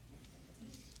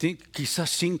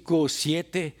 quizás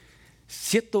 5'7",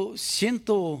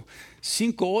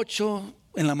 105'8"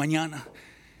 en la mañana.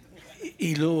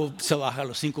 Y luego se baja a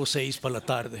los 5'6" para la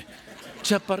tarde.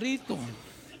 Chaparrito.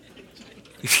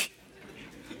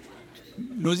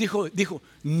 Nos dijo,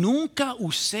 nunca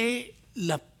usé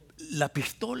la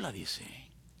pistola, dice.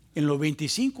 En los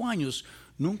 25 años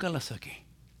nunca la saqué.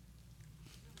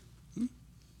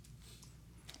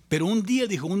 Pero un día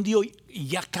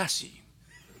ya casi.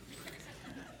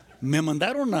 Me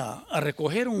mandaron a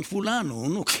recoger un fulano,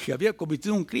 uno que había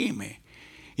cometido un crimen.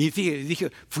 Y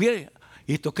dije, fui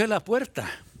y toqué la puerta.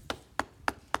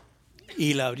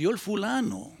 Y la abrió el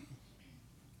fulano.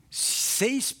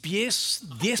 6 pies,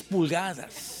 10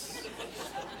 pulgadas.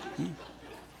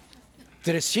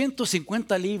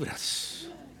 350 libras.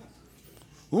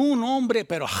 Un hombre,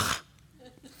 pero...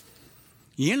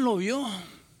 Y él lo vio.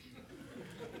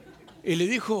 Y le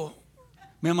dijo,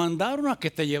 me mandaron a que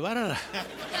te llevara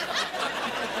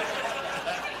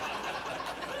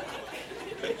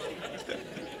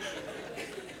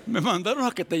me mandaron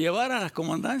a que te llevara a la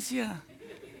comandancia.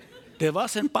 Te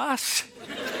vas en paz.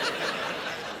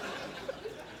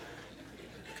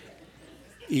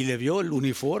 Y le vio el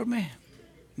uniforme,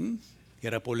 que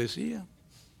era policía,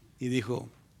 y dijo,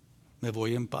 me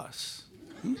voy en paz.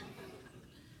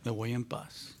 Me voy en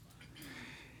paz.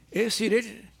 Es decir,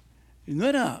 él no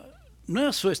era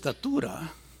su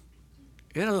estatura,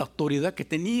 era la autoridad que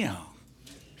tenía,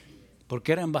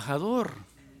 porque era embajador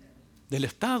del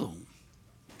Estado,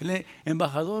 el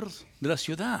embajador de la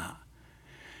ciudad.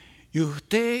 Y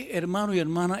usted, hermano y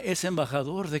hermana, es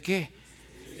embajador ¿de qué?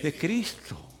 De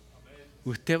Cristo.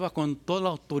 Usted va con toda la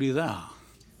autoridad.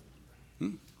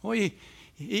 Oye,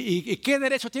 ¿y qué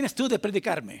derecho tienes tú de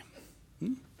predicarme?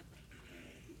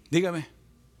 Dígame.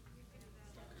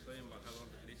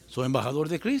 Soy embajador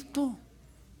de Cristo.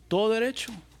 Todo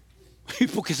derecho. ¿Y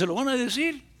por qué se lo van a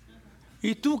decir?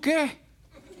 ¿Y tú qué?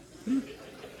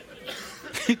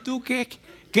 ¿Y tú qué?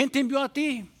 ¿Quién te envió a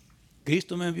ti?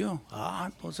 Cristo me envió.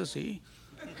 Entonces sí.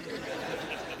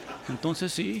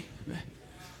 Entonces sí.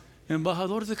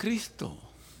 Embajador de Cristo.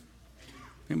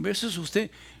 En veces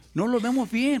usted no lo vemos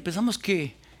bien. Pensamos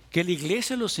que la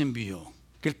iglesia los envió,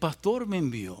 que el pastor me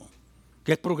envió,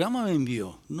 que el programa me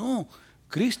envió. No,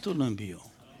 Cristo lo envió.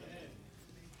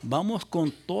 Vamos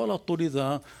con toda la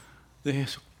autoridad de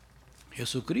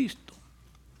Jesucristo.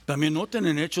 También noten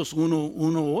en Hechos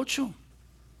 1:8.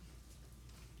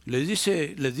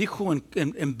 Les dijo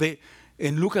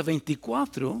en Lucas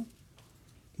 24,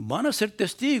 van a ser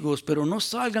testigos, pero no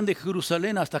salgan de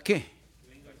Jerusalén hasta qué.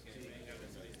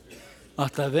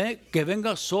 Hasta que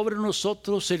venga sobre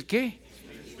nosotros el qué.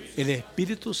 El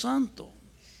Espíritu Santo.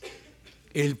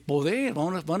 El poder.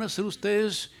 Van a ser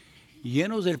ustedes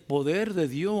llenos del poder de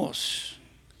Dios,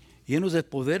 llenos del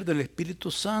poder del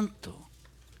Espíritu Santo.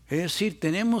 Es decir,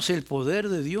 tenemos el poder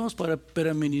de Dios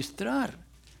para ministrar.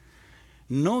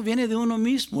 No viene de uno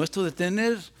mismo. Esto de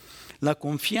tener la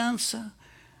confianza,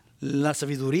 la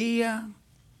sabiduría,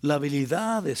 la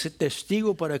habilidad de ser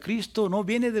testigo para Cristo, no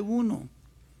viene de uno.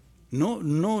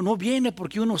 No viene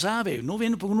porque uno sabe, no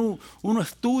viene porque uno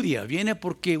estudia, viene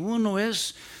porque uno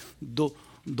es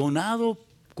donado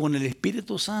con el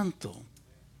Espíritu Santo.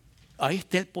 Ahí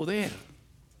está el poder.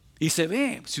 Y se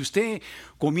ve, si usted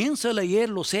comienza a leer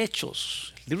los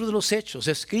Hechos, el libro de los Hechos,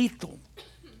 escrito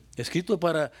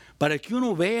para que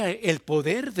uno vea el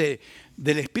poder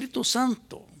del Espíritu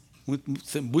Santo.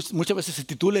 Muchas veces se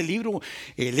titula el libro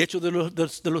El Hecho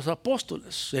de los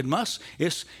Apóstoles. Además,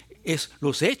 es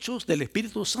los hechos del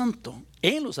Espíritu Santo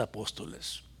en los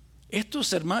apóstoles.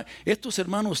 Estos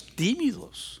hermanos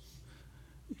tímidos,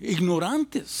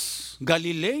 ignorantes,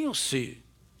 galileos, sí,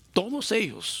 todos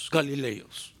ellos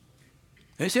galileos.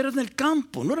 Eran del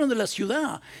campo, no eran de la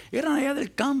ciudad, eran allá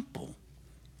del campo,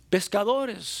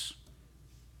 pescadores.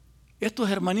 Estos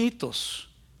hermanitos,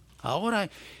 ahora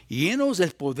llenos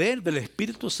del poder del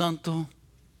Espíritu Santo,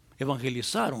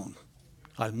 evangelizaron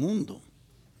al mundo.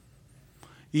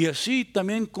 Y así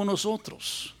también con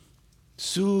nosotros,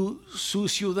 su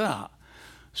ciudad,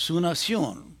 su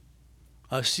nación,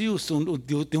 así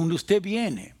de donde usted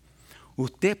viene.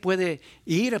 Usted puede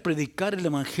ir a predicar el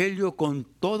Evangelio con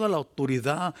toda la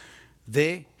autoridad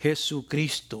de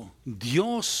Jesucristo.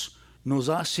 Dios nos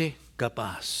hace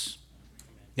capaz.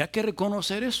 Y hay que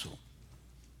reconocer eso,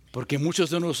 porque muchos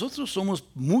de nosotros somos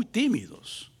muy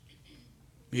tímidos.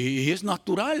 Y es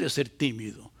natural ser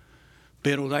tímido.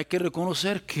 Pero hay que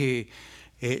reconocer que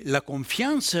la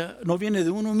confianza no viene de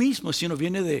uno mismo, sino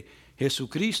viene de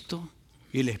Jesucristo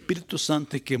y el Espíritu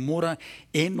Santo que mora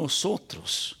en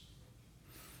nosotros.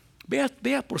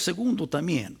 Vea por segundo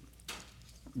también.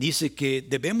 Dice que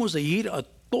debemos de ir a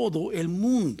todo el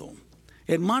mundo.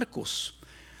 En Marcos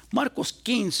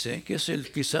 15, que es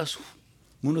quizás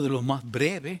uno de los más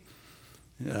breves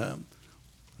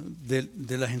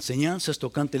de las enseñanzas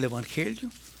tocante el Evangelio,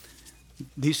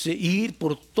 dice ir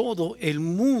por todo el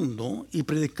mundo y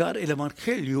predicar el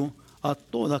Evangelio a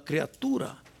toda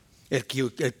criatura. El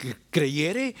que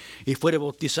creyere y fuere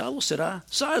bautizado será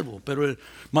salvo, pero el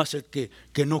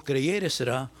que no creyere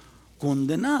será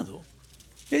condenado.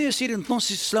 Es decir,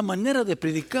 entonces la manera de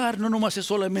predicar no nomás es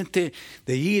solamente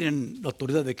de ir en la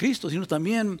autoridad de Cristo, sino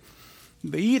también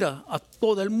de ir a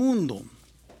todo el mundo,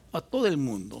 a todo el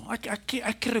mundo. Hay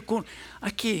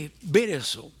que ver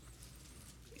eso.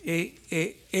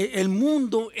 El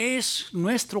mundo es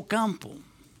nuestro campo.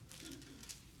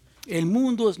 El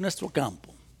mundo es nuestro campo.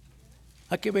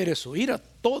 Hay que ver eso, ir a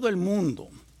todo el mundo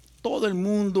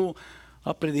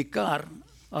a predicar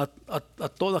a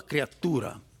toda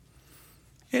criatura.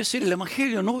 Es decir, el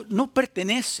Evangelio no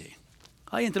pertenece.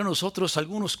 Hay entre nosotros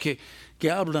algunos que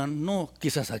hablan, no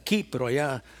quizás aquí, pero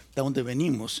allá de donde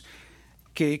venimos,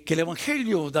 que el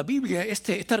Evangelio, la Biblia,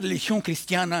 esta religión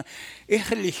cristiana es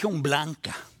religión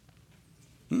blanca.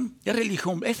 Es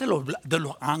religión, es de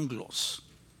los anglos.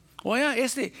 O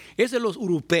es de los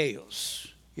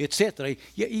europeos, etcétera.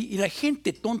 Y la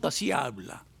gente tonta así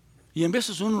habla. Y en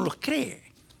veces uno los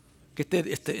cree que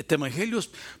este evangelio es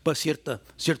para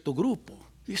cierto grupo.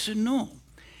 Dice no.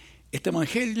 Este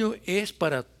evangelio es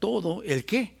para todo el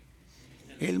 ¿qué?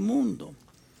 El mundo.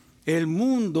 El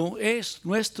mundo es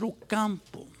nuestro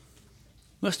campo.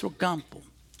 Nuestro campo.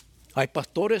 Hay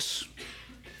pastores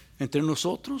entre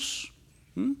nosotros.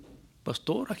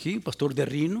 Pastor aquí, pastor de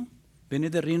Reno. Viene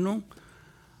de Reno,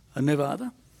 a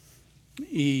Nevada.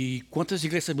 ¿Y cuántas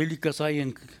iglesias bíblicas hay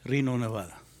en Reno,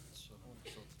 Nevada?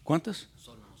 ¿Cuántas?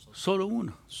 Solo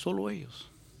una, solo ellos.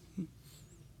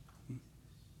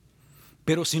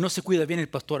 Pero si no se cuida bien el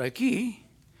pastor aquí,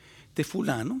 de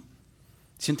fulano,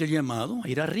 siente el llamado a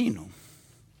ir a Reno,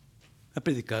 a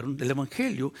predicar el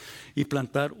evangelio y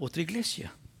plantar otra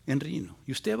iglesia en Reno.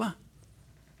 Y usted va.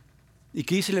 ¿Y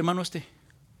qué dice el hermano este?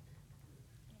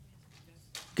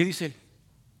 ¿Qué dice él?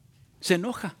 Se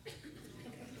enoja.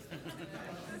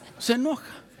 Se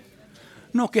enoja.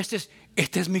 No, que este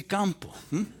es mi campo.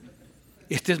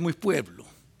 Este es mi pueblo.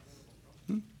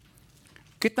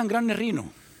 ¿Qué tan grande es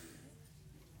Reno?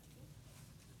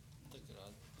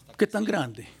 ¿Qué tan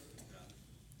grande?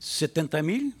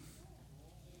 ¿70,000?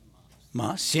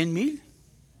 ¿Más? ¿100,000?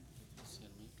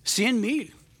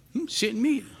 100,000.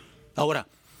 100,000. Ahora,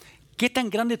 ¿qué tan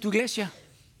grande es tu iglesia?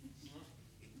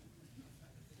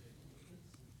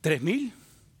 3,000,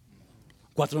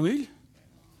 4,000,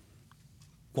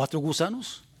 4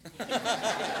 gusanos.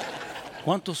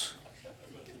 ¿Cuántos?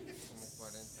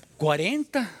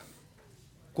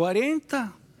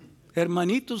 40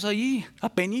 hermanitos allí,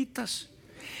 apenitas.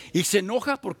 Y se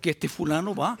enoja porque este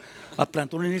fulano va a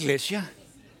plantar una iglesia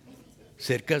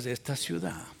cerca de esta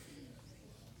ciudad.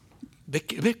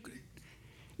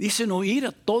 Dice no ir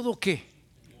a todo ¿qué?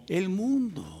 El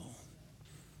mundo.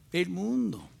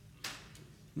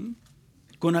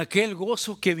 Con aquel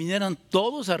gozo que vinieran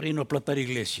todos a Rino a plantar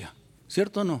iglesia.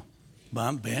 ¿Cierto o no?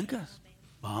 Vengas,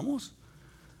 vamos.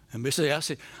 En vez de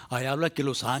ahí habla que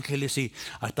los ángeles y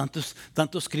hay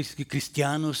tantos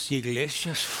cristianos y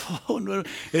iglesias. Oh, no,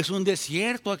 es un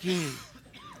desierto aquí.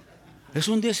 Es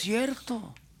un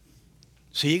desierto.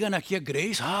 Si llegan aquí a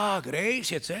Grace,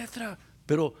 Grace, etcétera.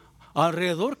 Pero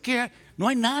alrededor que no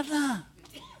hay nada.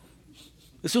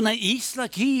 Es una isla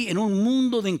aquí en un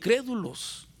mundo de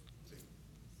incrédulos.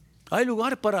 Hay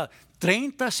lugar para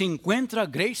 30, 50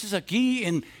 Graces aquí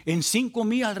en 5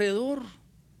 millas alrededor.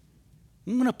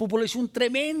 Una población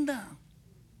tremenda,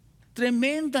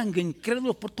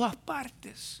 incrédulos por todas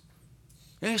partes.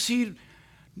 Es decir,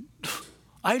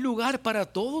 hay lugar para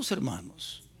todos,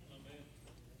 hermanos.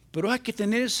 Pero hay que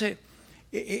tenerse,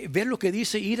 ver lo que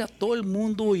dice, ir a todo el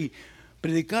mundo y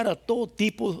predicar a todo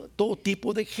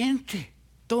tipo de gente,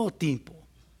 todo tipo.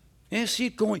 Es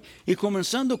decir, y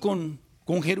comenzando con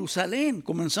Jerusalén,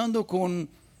 comenzando con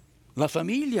la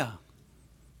familia.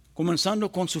 Comenzando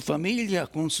con su familia,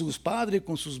 con sus padres,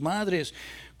 con sus madres,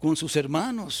 con sus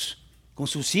hermanos, con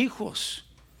sus hijos.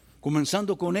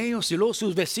 Comenzando con ellos y luego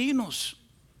sus vecinos.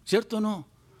 ¿Cierto o no?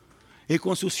 Y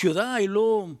con su ciudad y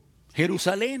luego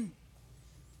Jerusalén.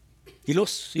 Y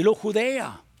luego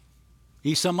Judea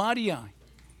y Samaria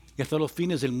y hasta los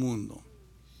fines del mundo.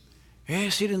 Es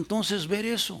decir, entonces ver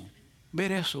eso.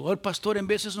 Al pastor, en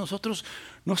veces nosotros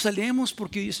no salimos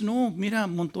porque dice, no, mira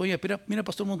Montoya, mira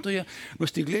Pastor Montoya,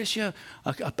 nuestra iglesia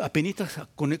apenas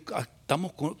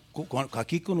estamos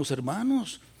aquí con los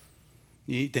hermanos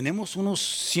y tenemos unos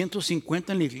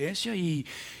 150 en la iglesia y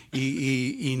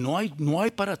no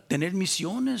hay para tener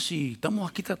misiones y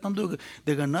estamos aquí tratando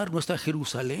de ganar nuestra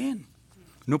Jerusalén.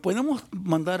 No podemos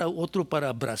mandar a otro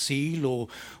para Brasil o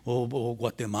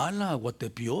Guatemala,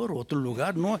 Guatepeor, otro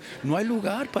lugar. No hay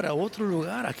lugar para otro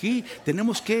lugar. Aquí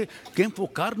tenemos que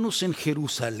enfocarnos en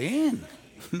Jerusalén.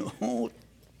 No,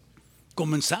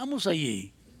 comenzamos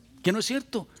allí, que no es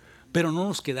cierto, pero no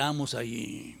nos quedamos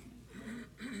allí.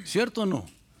 ¿Cierto o no?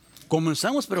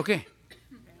 Comenzamos, pero ¿qué?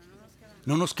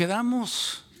 No nos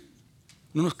quedamos,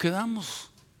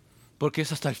 porque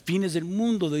es hasta el fines del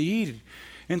mundo de ir.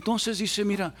 Entonces dice,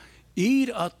 mira,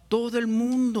 ir a todo el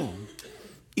mundo.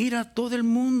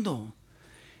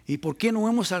 ¿Y por qué no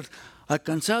hemos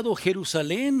alcanzado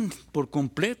Jerusalén por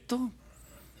completo?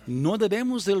 No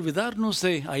debemos de olvidarnos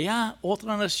de allá,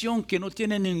 otra nación que no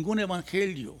tiene ningún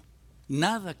evangelio,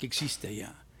 nada que existe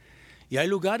allá. Y hay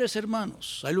lugares,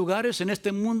 hermanos, hay lugares en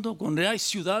este mundo donde hay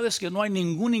ciudades que no hay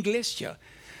ninguna iglesia.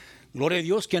 Gloria a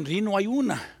Dios que en Rino hay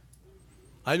una.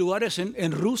 Hay lugares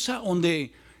en Rusia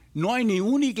donde no hay ni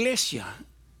una iglesia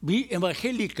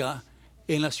evangélica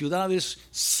en las ciudades,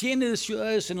 cientos de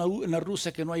ciudades en la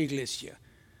Rusia que no hay iglesia.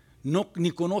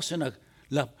 Ni conocen a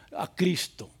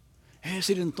Cristo. Es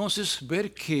decir, entonces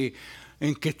ver que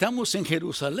estamos en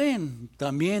Jerusalén,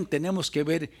 también tenemos que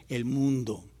ver el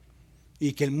mundo.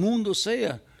 Y que el mundo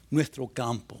sea nuestro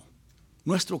campo.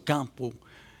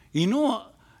 Y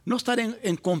no estar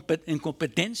en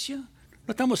competencia,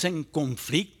 no estamos en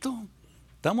conflicto.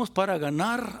 Estamos para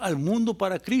ganar al mundo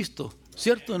para Cristo,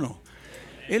 ¿cierto o no?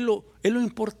 Es lo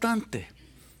importante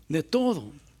de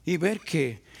todo. Y ver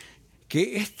que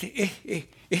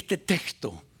este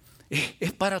texto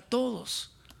es para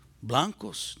todos.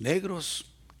 Blancos, negros,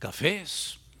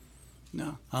 cafés,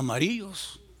 ¿no?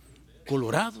 Amarillos,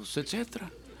 colorados, etc.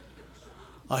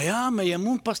 Allá me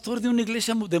llamó un pastor de una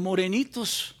iglesia de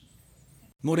morenitos.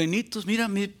 Mira,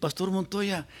 mi pastor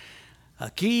Montoya.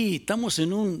 Aquí estamos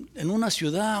en una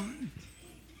ciudad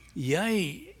y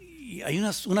hay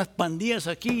unas pandillas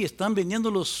aquí y están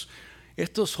vendiendo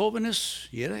estos jóvenes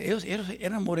y ellos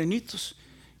eran morenitos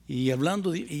y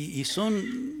hablando y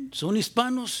son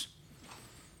hispanos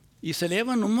y se le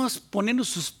van nomás poniendo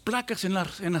sus placas en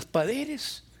las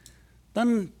paredes,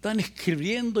 están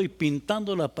escribiendo y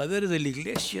pintando las paredes de la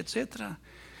iglesia, etcétera.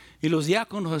 Y los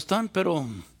diáconos están pero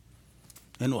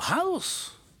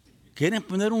enojados, quieren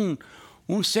poner un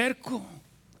cerco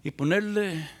y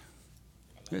ponerle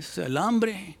ese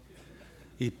alambre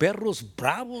y perros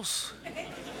bravos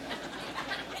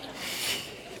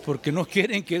porque no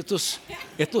quieren que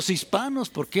estos hispanos,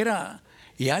 porque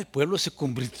ya el pueblo se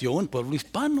convirtió en pueblo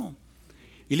hispano.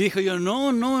 Y le dije yo,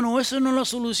 no, esa no es la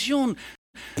solución.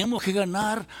 Tenemos que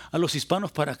ganar a los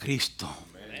hispanos para Cristo.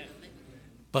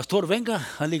 pastor,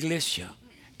 venga a la iglesia,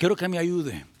 quiero que me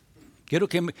ayude. Quiero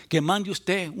que mande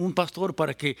usted un pastor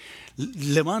para que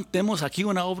levantemos aquí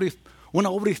una obra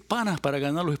hispana para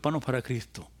ganar a los hispanos para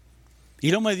Cristo. Y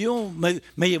luego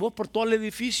me llevó por todo el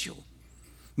edificio.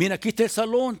 Mira, aquí está el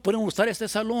salón, pueden usar este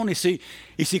salón. Y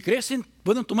si crecen,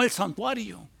 pueden tomar el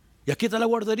santuario. Y aquí está la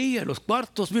guardería, los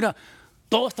cuartos. Mira,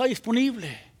 todo está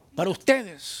disponible para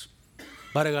ustedes,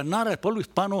 para ganar al pueblo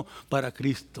hispano para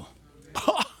Cristo.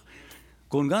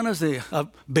 Con ganas de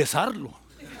besarlo.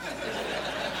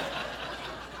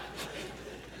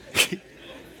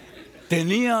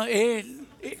 Tenía él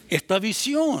esta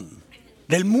visión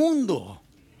del mundo,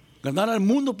 ganar al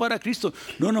mundo para Cristo,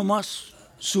 no nomás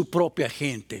su propia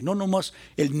gente, no nomás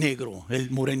el negro, el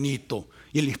morenito,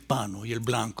 y el hispano y el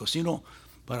blanco, sino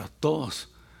para todos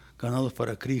ganados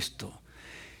para Cristo.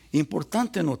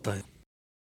 Importante nota,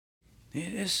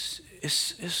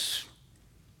 es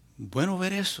bueno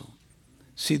ver eso.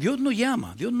 Si Dios nos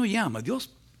llama, Dios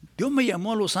me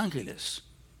llamó a Los Ángeles.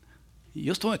 Y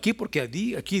yo estoy aquí porque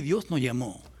aquí Dios nos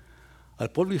llamó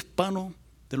al pueblo hispano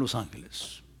de Los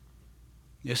Ángeles.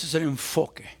 Y ese es el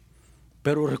enfoque.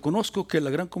 Pero reconozco que la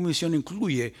Gran Comisión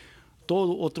incluye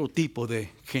todo otro tipo de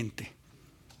gente.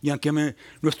 Y aunque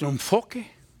nuestro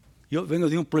enfoque, yo vengo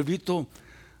de un pueblito,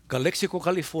 Calexico,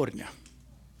 California,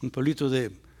 un pueblito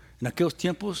en aquellos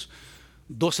tiempos,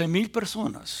 12,000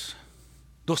 personas.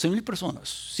 12,000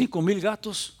 personas, 5,000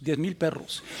 gatos, 10,000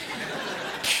 perros.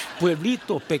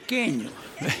 Pueblito pequeño.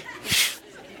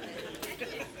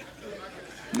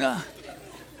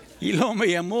 Y luego me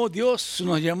llamó Dios,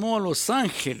 nos llamó a Los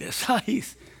Ángeles. Ay,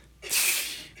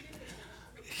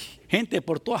 gente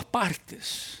por todas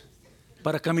partes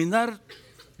para caminar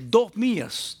 2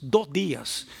 millas, 2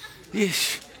 días.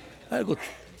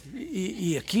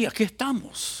 Y aquí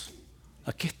estamos.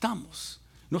 Aquí estamos.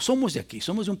 No somos de aquí,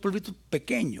 somos de un pueblito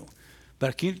pequeño. Pero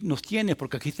aquí nos tiene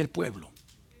porque aquí está el pueblo.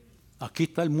 Aquí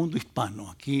está el mundo hispano,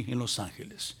 aquí en Los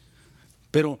Ángeles.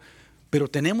 Pero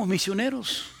tenemos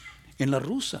misioneros en la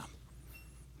Rusia,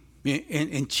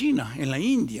 en China, en la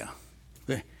India,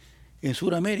 en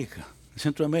Sudamérica, en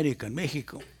Centroamérica, en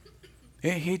México.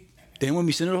 Tenemos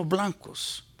misioneros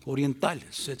blancos,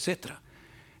 orientales, etc.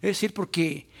 Es decir,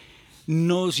 porque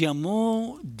nos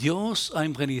llamó Dios a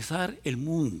evangelizar el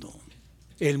mundo.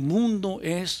 El mundo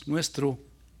es nuestro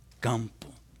campo.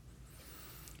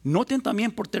 Noten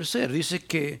también por tercero, dice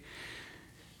que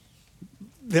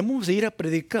debemos de ir a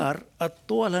predicar a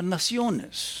todas las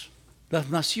naciones,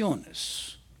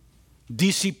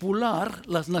 discipular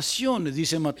las naciones,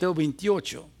 dice Mateo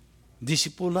 28,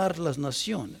 discipular las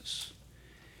naciones.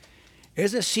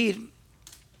 Es decir,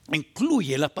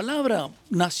 incluye la palabra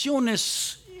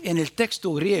naciones en el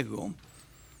texto griego,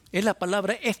 es la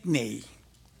palabra ethnei,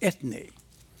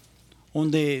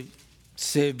 donde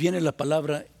se viene la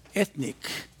palabra ethnic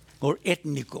o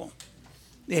étnico.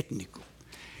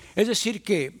 Es decir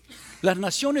que las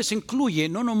naciones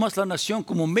incluyen no nomás la nación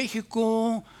como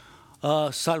México,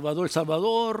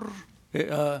 Salvador,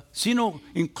 sino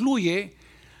incluye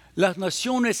las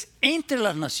naciones entre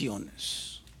las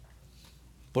naciones.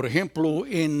 Por ejemplo,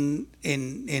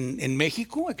 en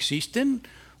México existen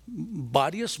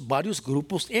varios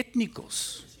grupos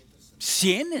étnicos,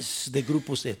 cientos de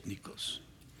grupos étnicos.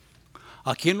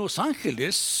 Aquí en Los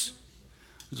Ángeles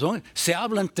se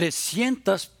hablan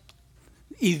 300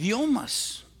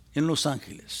 idiomas en Los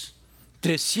Ángeles.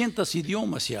 300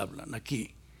 idiomas se hablan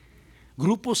aquí.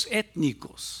 Grupos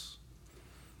étnicos.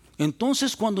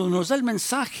 Entonces, cuando nos da el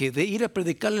mensaje de ir a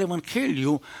predicar el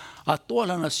evangelio a todas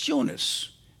las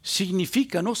naciones,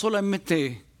 significa no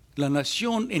solamente la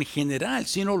nación en general,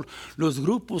 sino los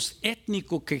grupos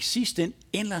étnicos que existen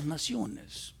en las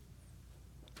naciones.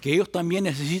 Que ellos también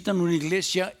necesitan una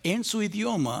iglesia en su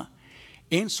idioma,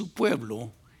 en su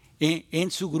pueblo, en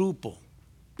su grupo.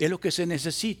 Es lo que se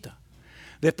necesita.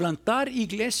 De plantar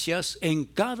iglesias en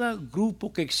cada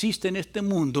grupo que existe en este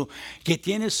mundo, que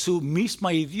tiene su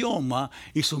misma idioma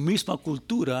y su misma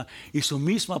cultura y su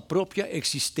misma propia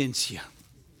existencia.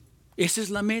 Esa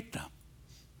es la meta.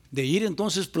 De ir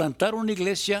entonces plantar una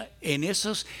iglesia en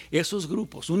esos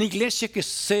grupos. Una iglesia que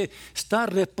se está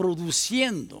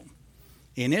reproduciendo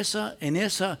en esa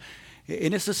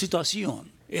situación.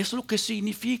 Es lo que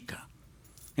significa.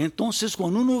 Entonces,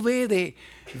 cuando uno ve de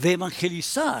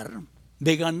evangelizar,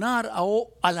 de ganar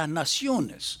a las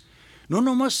naciones, no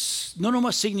nomás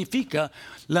significa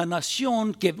la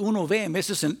nación que uno ve a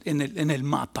veces en el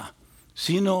mapa,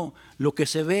 sino lo que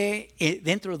se ve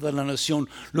dentro de la nación,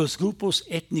 los grupos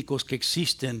étnicos que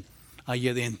existen allí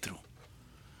adentro.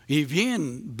 Y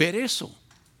bien, ver eso,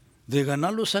 de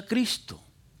ganarlos a Cristo.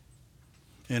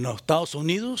 En los Estados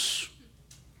Unidos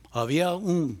Había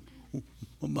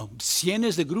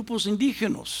cientos de grupos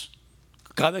indígenas,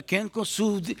 cada quien con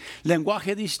su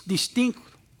lenguaje distinto,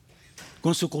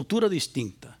 con su cultura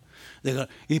distinta.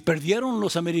 Y perdieron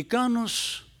los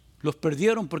americanos, los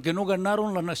perdieron porque no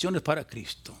ganaron las naciones para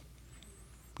Cristo.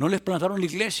 No les plantaron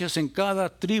iglesias en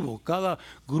cada tribu, cada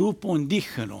grupo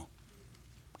indígena.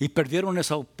 Y perdieron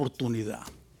esa oportunidad,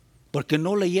 porque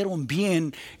no leyeron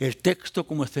bien el texto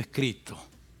como está escrito.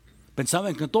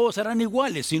 Pensaban que todos eran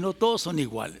iguales, y no todos son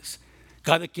iguales.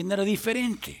 Cada quien era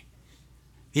diferente.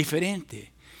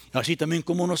 Así también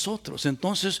como nosotros.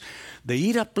 Entonces, de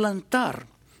ir a plantar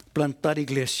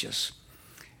iglesias.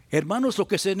 Hermanos, lo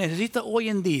que se necesita hoy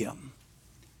en día,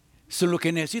 lo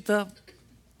que necesita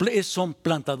son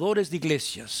plantadores de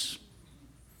iglesias.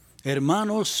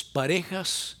 Hermanos,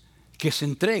 parejas que se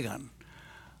entregan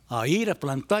a ir a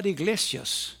plantar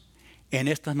iglesias en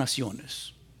estas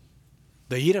naciones.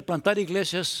 De ir a plantar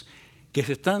iglesias que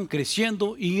se están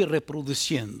creciendo y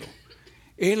reproduciendo.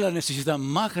 Es la necesidad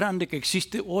más grande que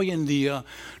existe hoy en día,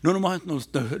 no nomás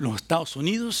en los Estados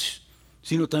Unidos,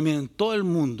 sino también en todo el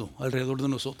mundo alrededor de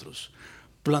nosotros.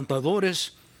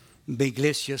 Plantadores de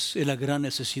iglesias es la gran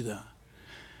necesidad.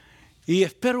 Y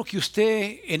espero que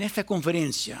usted en esta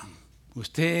conferencia,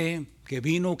 usted que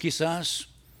vino quizás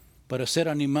para ser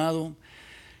animado,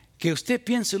 que usted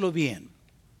piénselo bien.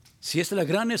 Si es la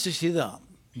gran necesidad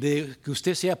de que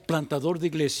usted sea plantador de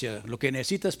iglesia, lo que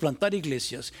necesita es plantar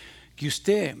iglesias, que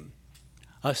usted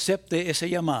acepte ese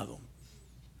llamado,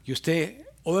 que usted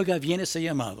oiga bien ese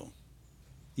llamado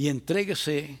y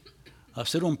entréguese a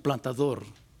ser un plantador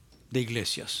de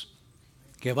iglesias.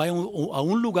 Que vaya a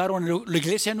un lugar donde la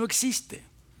iglesia no existe.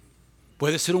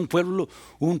 Puede ser un pueblo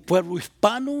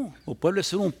hispano, o puede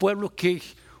ser un pueblo que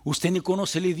usted ni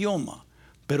conoce el idioma,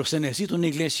 pero se necesita una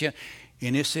iglesia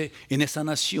en esa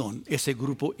nación, ese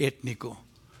grupo étnico.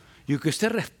 Y que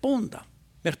usted responda.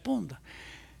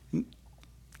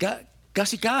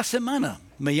 Casi cada semana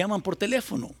me llaman por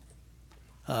teléfono,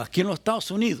 aquí en los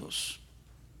Estados Unidos,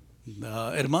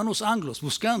 hermanos anglos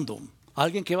buscando a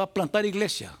alguien que va a plantar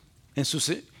iglesia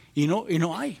y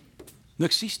no hay, no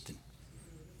existen.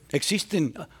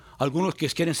 Existen algunos que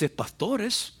quieren ser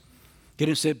pastores,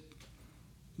 quieren ser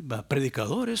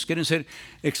predicadores, quieren ser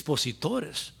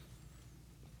expositores,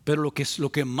 pero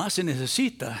lo que más se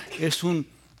necesita es un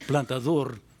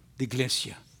plantador de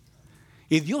iglesia.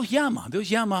 Y Dios llama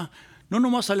no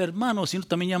nomás al hermano, sino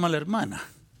también llama a la hermana,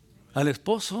 al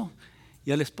esposo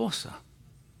y a la esposa.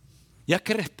 Y hay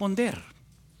que responder.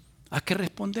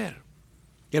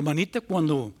 Hermanita,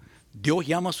 cuando Dios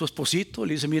llama a su esposito,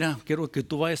 le dice, mira, quiero que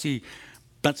tú vayas y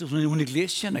plantes una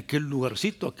iglesia en aquel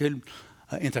lugarcito,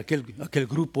 entre aquel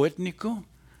grupo étnico.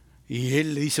 Y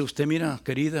él le dice a usted, mira,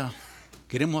 querida,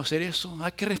 queremos hacer eso.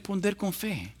 Hay que responder con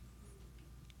fe.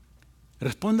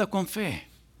 Responda con fe.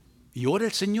 Y ore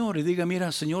al Señor y diga,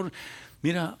 mira, Señor,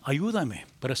 mira, ayúdame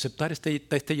para aceptar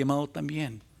este llamado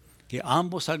también. Que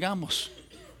ambos salgamos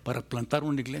para plantar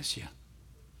una iglesia,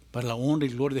 para la honra y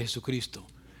gloria de Jesucristo.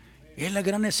 Es la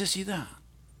gran necesidad.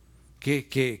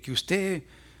 Que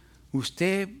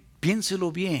usted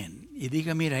piénselo bien y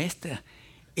diga, mira, esta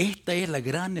es la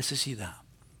gran necesidad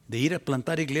de ir a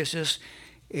plantar iglesias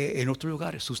en otros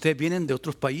lugares. Ustedes vienen de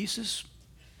otros países,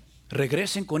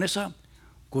 regresen con esa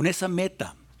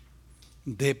meta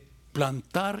de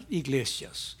plantar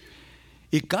iglesias.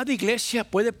 Y cada iglesia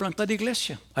puede plantar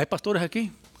iglesia. ¿Hay pastores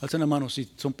aquí? Alcen la mano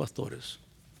si son pastores.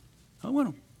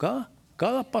 Bueno,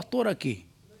 cada pastor aquí,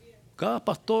 cada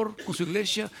pastor con su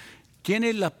iglesia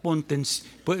tiene la potencia,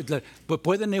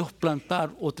 pueden ellos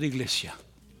plantar otra iglesia.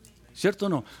 ¿Cierto o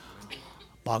no?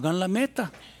 Hagan la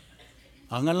meta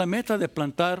de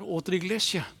plantar otra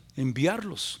iglesia,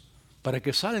 enviarlos para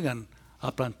que salgan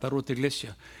a plantar otra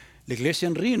iglesia. La iglesia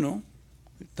en Reno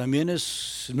también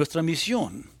es nuestra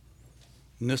misión.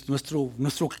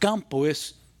 Nuestro campo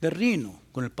es de Reno,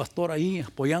 con el pastor ahí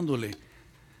apoyándole.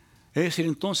 Es decir,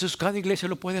 entonces cada iglesia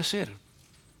lo puede hacer,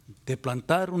 de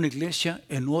plantar una iglesia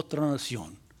en otra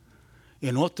nación,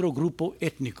 en otro grupo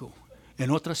étnico, en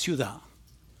otra ciudad,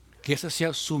 que esa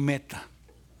sea su meta.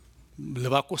 ¿Le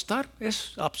va a costar?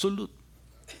 Es absoluto.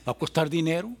 ¿Va a costar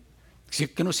dinero? ¿Sí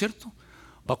que no es cierto?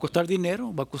 Va a costar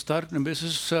dinero, va a costar en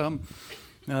veces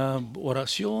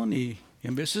oración y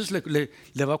en veces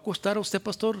le va a costar a usted,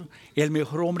 pastor, el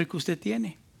mejor hombre que usted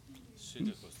tiene.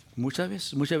 Sí, muchas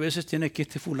veces tiene aquí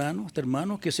este fulano, este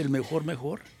hermano, que es el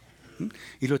mejor.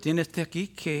 Y lo tiene este aquí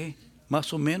que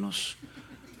más o menos,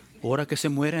 ahora que se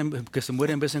muere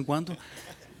en vez en cuando.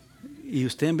 Y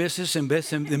usted en vez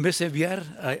de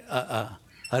enviar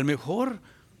al mejor,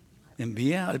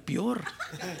 envía al peor.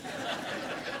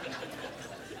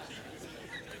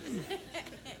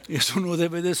 Eso no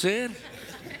debe de ser.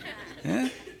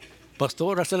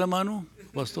 Pastor, hace la mano.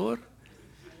 Pastor.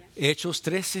 Hechos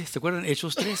 13. ¿Se acuerdan?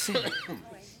 Hechos 13.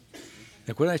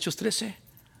 ¿Se acuerdan de Hechos 13?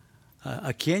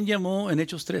 ¿A quién llamó en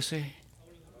Hechos 13?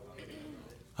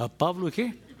 ¿A Pablo y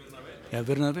qué? Y a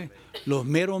Bernabé. Los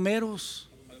meros.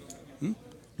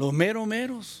 Los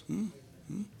meros.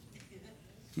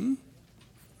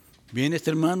 Viene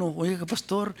este hermano, oiga,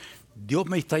 pastor, Dios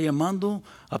me está llamando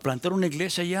a plantar una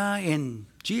iglesia allá en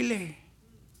Chile.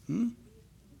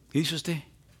 ¿Qué dice usted?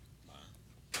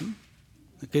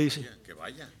 ¿Qué dice? Que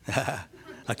vaya.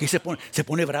 Aquí se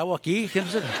pone bravo aquí. ¿Qué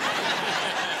no sé?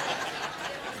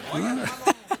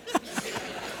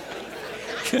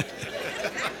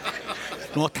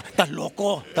 No, estás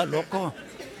loco.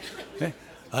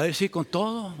 A decir con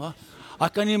todo, ¿va? Hay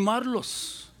que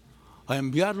animarlos, a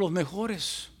enviar los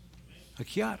mejores, a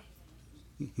guiar.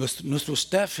 Nuestro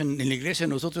staff en la iglesia,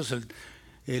 nosotros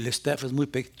el staff es muy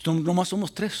pequeño, nomás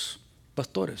somos 3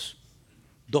 pastores,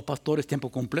 2 pastores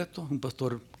tiempo completo, un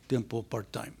pastor tiempo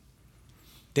part-time.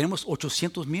 Tenemos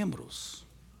 800 miembros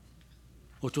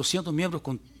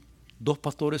con 2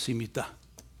 pastores y mitad.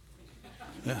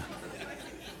 Yeah.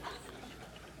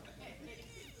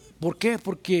 ¿Por qué?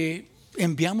 Porque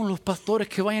enviamos los pastores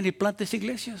que vayan y planten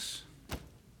iglesias.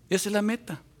 Esa es la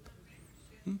meta.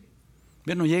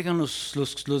 Bueno, llegan los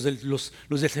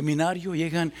del seminario,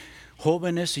 llegan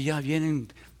jóvenes y ya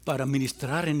vienen para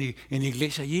ministrar en la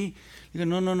iglesia allí. Digo,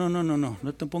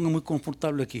 no te pongas muy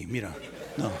confortable aquí, mira,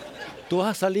 no. Tú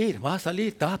vas a salir, te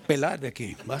vas a pelar de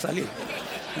aquí, vas a salir.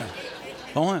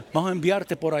 Vamos a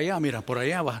enviarte por allá, mira, por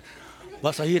allá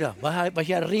vas a ir a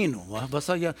Rino, vas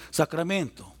a ir a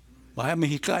Sacramento, vas a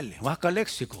Mexicali, vas a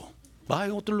Caléxico, vas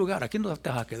a otro lugar, aquí no te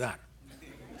vas a quedar.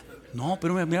 No,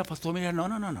 pero mira, pastor, mira,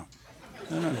 no.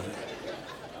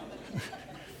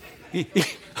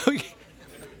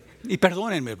 Y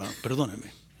perdónenme, hermano,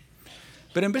 perdónenme.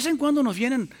 Pero en vez en cuando nos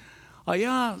vienen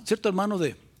allá ciertos hermanos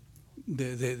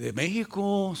de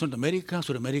México,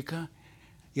 Sudamérica,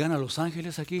 llegan a Los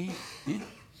Ángeles aquí,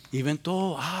 y ven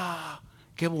todo,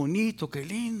 qué bonito, qué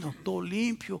lindo, todo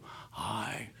limpio.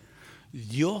 Ay,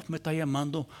 Dios me está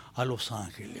llamando a Los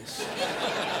Ángeles.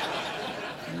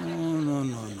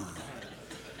 No.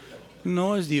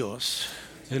 No es Dios,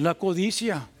 es la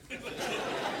codicia.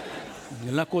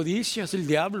 Es la codicia, es el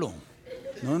diablo.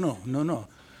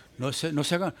 No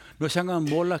se hagan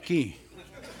bola aquí.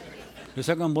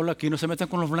 No se metan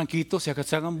con los blanquitos y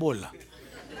se hagan bola.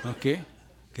 ¿Ok?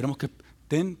 Queremos que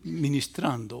estén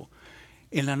ministrando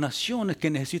en las naciones que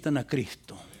necesitan a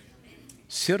Cristo.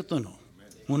 ¿Cierto o no?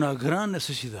 Una gran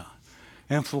necesidad.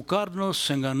 Enfocarnos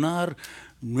en ganar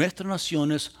nuestras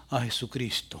naciones a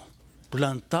Jesucristo.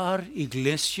 Plantar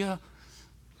iglesia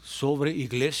sobre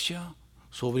iglesia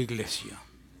sobre iglesia.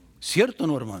 ¿Cierto o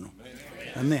no, hermano?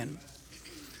 Amén.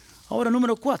 Ahora,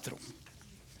 número 4.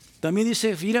 También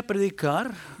dice, ir a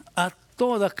predicar a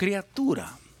toda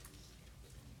criatura.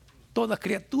 Toda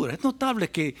criatura. Es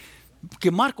notable que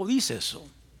Marco dice eso.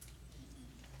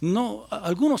 No,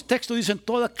 algunos textos dicen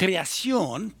toda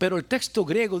creación, pero el texto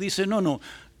griego dice no,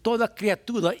 toda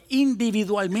criatura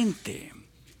individualmente.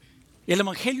 El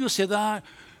evangelio se da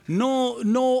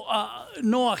no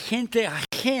a gente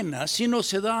ajena, sino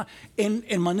se da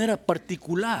en manera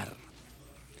particular.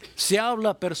 Se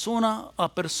habla persona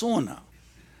a persona.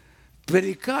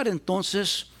 Predicar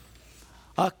entonces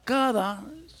a cada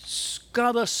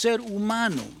ser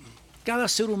humano,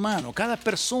 cada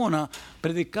persona,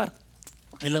 predicar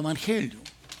el evangelio.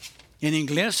 En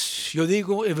inglés yo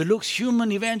digo, if it looks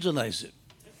human, evangelize it.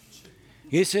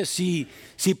 Y dice, si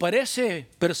parece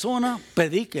persona,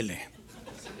 predíquele.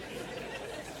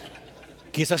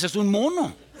 Quizás es un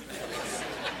mono,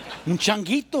 un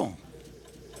changuito,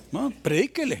 ¿no?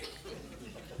 Predíquele.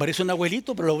 Parece un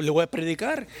abuelito, pero le voy a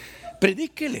predicar.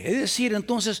 Predíquele. Es decir,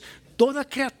 entonces, toda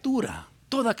criatura.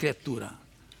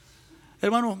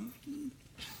 Hermano,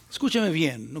 escúchame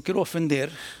bien, no quiero ofender.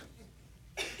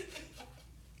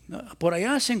 Por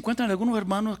allá se encuentran algunos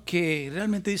hermanos que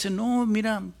realmente dicen, no,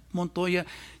 mira, Montoya,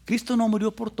 Cristo no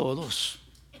murió por todos,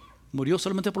 murió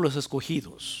solamente por los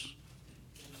escogidos.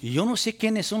 Y yo no sé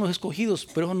quiénes son los escogidos,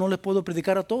 pero no les puedo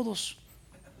predicar a todos.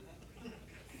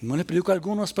 No les predico a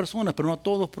algunas personas, pero no a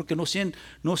todos, porque no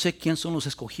sé quién son los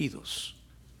escogidos.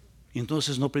 Y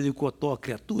entonces no predico a toda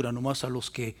criatura, nomás a los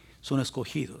que son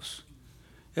escogidos.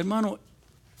 Hermano,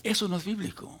 eso no es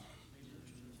bíblico.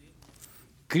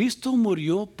 Cristo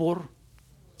murió por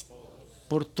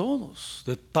todos.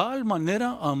 De tal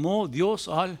manera amó Dios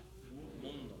al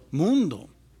mundo,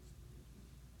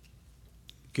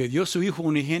 que dio su Hijo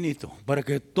unigénito, para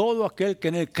que todo aquel que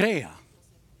en Él crea.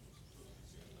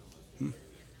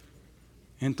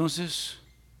 Entonces,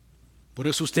 por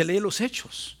eso usted lee los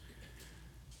Hechos.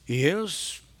 Y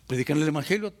ellos predican el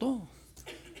Evangelio a todo.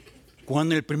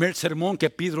 Cuando el primer sermón que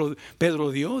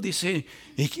Pedro dio, dice,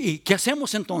 ¿y qué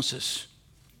hacemos entonces?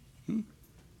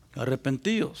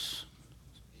 Arrepentidos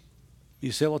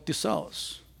y ser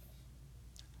bautizados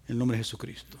en el nombre de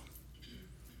Jesucristo.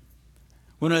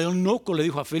 Bueno, el eunuco le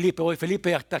dijo a Felipe, oye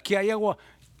Felipe, hasta aquí hay agua,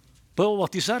 ¿puedo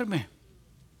bautizarme?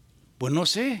 Pues no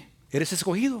sé, eres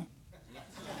escogido.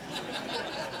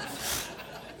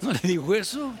 ¿No le dijo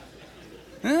eso?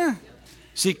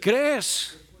 Si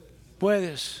crees,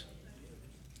 puedes.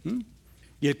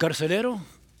 ¿Y el carcelero?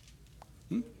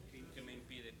 ¿Qué me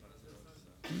impide para ser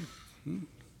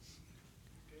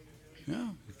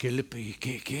bautizado?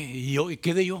 ¿Qué? ¿Y yo? ¿Y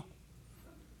qué de yo?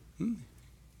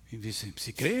 Y dice,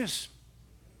 si crees,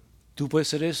 tú puedes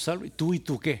ser salvo. ¿Y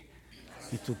tú qué?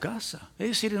 Y tu casa. Es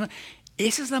decir,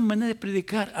 esa es la manera de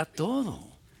predicar a todo.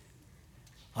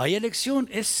 Hay elección,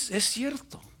 es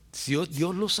cierto.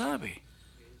 Dios lo sabe.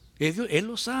 Él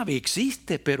lo sabe,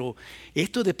 existe, pero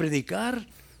esto de predicar,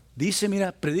 dice,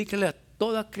 mira, predícale a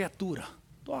toda criatura,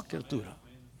 toda criatura.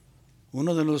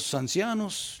 Uno de los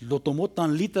ancianos lo tomó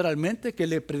tan literalmente que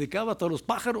le predicaba a todos los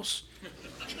pájaros.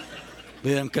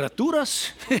 Eran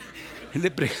criaturas, le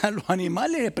predicaba a los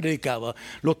animales, le predicaba.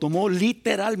 Lo tomó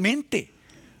literalmente.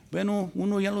 Bueno,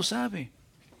 uno ya lo sabe.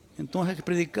 Entonces hay que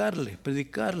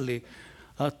predicarle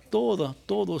a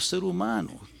todo ser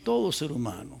humano,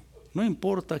 no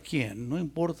importa quién,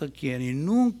 y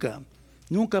nunca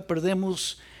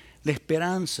perdemos la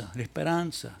esperanza,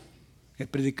 el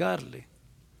predicarle.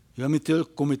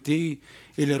 Yo cometí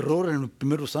el error en los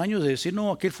primeros años de decir,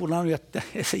 no, aquel fulano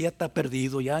ese ya está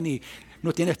perdido,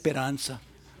 no tiene esperanza.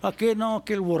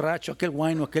 Aquel borracho, aquel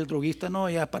guayno, aquel droguista, no,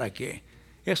 ya para qué,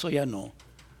 eso ya no.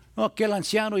 No, aquel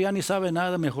anciano ya ni sabe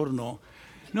nada, mejor no.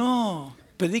 No,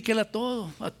 predíquele a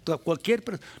todo, a cualquier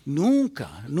persona.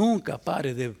 Nunca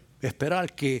pare de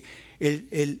esperar que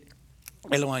el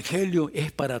Evangelio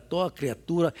es para toda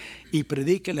criatura y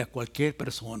predíquele a cualquier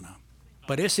persona.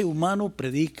 Parece humano,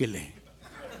 predíquele.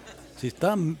 Si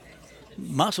está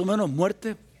más o menos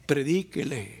muerto,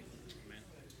 predíquele.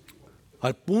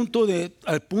 Al punto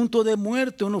de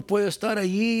muerte uno puede estar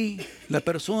allí, la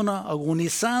persona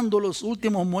agonizando los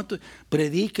últimos momentos,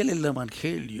 predíquele el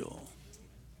Evangelio.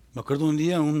 Me acuerdo un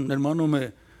día un hermano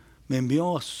me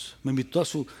invitó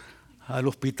al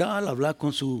hospital a hablar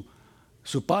con su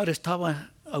padre,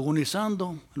 estaba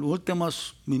agonizando en los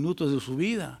últimos minutos de su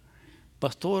vida.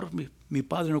 Pastor, mi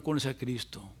padre no conoce a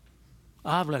Cristo,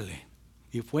 háblale.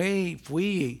 Y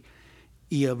fui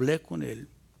y hablé con él.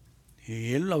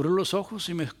 Y él abrió los ojos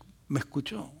y me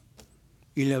escuchó.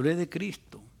 Y le hablé de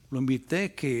Cristo. Lo invité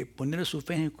a que poniera su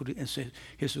fe en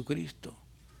Jesucristo.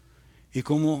 Y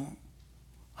como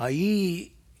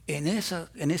ahí, en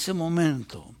ese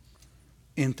momento,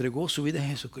 entregó su vida a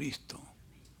Jesucristo.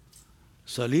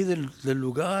 Salí del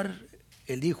lugar,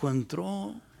 el hijo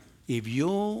entró y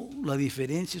vio la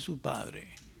diferencia de su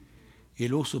padre. Y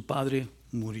luego su padre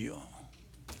murió.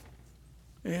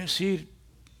 Es decir,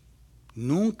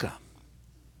 nunca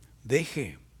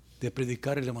deje de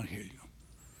predicar el Evangelio.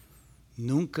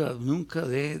 Nunca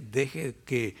deje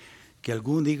que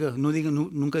algún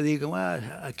nunca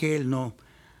diga, aquel no.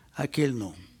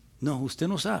 No, usted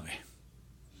no sabe.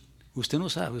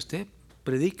 Usted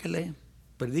predíquele.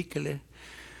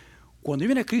 Cuando yo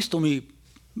vine a Cristo,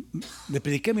 le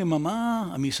prediqué a mi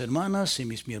mamá, a mis hermanas y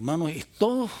mis hermanos, y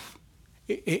todos,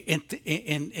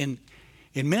 en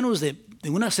menos de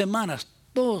unas semanas,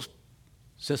 todos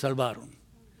se salvaron.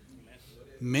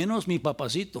 Menos mi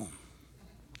papacito.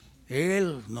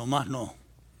 Él nomás no.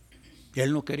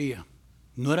 Él no quería.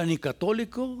 No era ni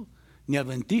católico, ni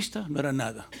adventista, no era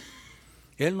nada.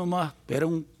 Él nomás era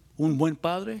un buen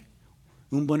padre,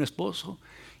 un buen esposo,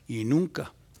 y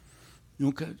nunca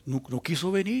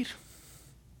quiso venir.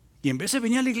 Y en vez de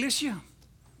venir a la iglesia,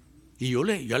 y yo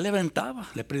le aventaba,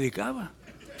 le predicaba.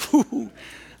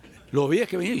 Lo veía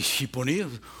que venía y ponía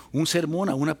un sermón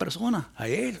a una persona, a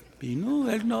él. Y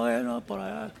él no, por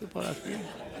allá, por aquí.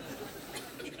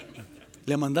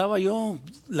 Le mandaba yo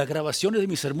las grabaciones de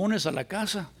mis sermones a la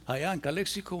casa, allá en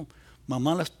Calexico.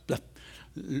 Mamá las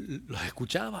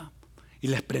escuchaba y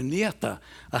les prendía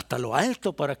hasta lo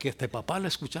alto para que este papá la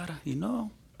escuchara. Y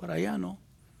no, para allá no.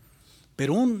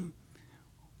 Pero un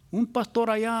pastor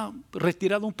allá,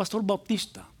 retirado, un pastor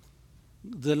bautista,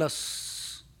 de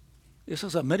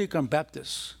esas American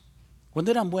Baptists,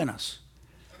 cuando eran buenas.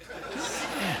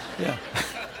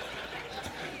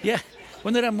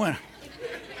 Cuando eran buenas.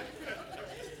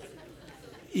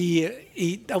 Y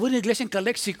había una iglesia en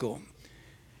Calexico.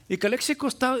 Y Calexico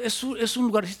es un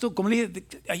lugarcito, como le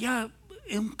dije, allá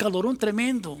un calorón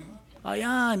tremendo.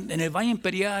 Allá en el Valle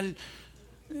Imperial,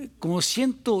 como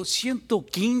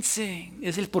 115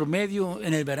 es el promedio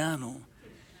en el verano.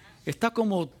 Está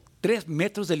como 3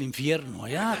 metros del infierno.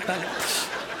 Allá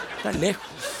está lejos.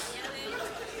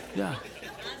 Ya.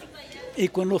 Y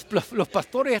cuando los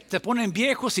pastores se ponen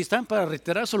viejos y están para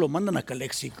retirarse, los mandan a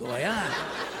Calexico. Allá.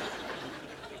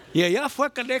 Y allá fue a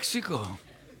Calexico.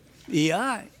 Y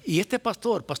este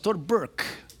pastor Burke,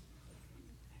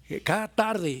 cada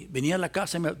tarde venía a la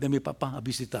casa de mi papá a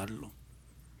visitarlo.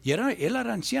 Y él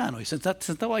era anciano y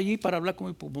sentaba allí para hablar con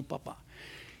mi papá.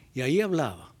 Y ahí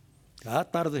hablaba, cada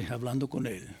tarde hablando con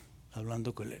él.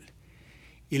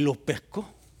 Y los pescó.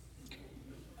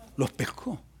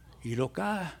 Y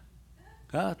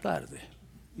cada tarde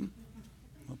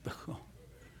los pescó.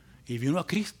 Y vino a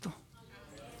Cristo,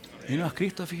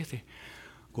 fíjate.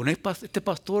 Con este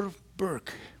pastor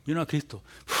Burke vino a Cristo.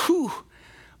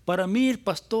 Para mí el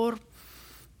pastor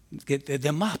que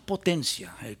de más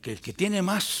potencia, el que tiene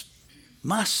más,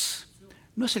 no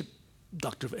es el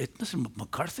doctor, no es el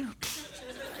MacArthur,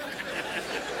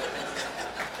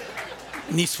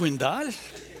 ni Swindoll,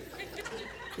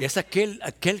 es aquel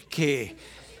que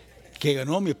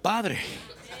ganó mi padre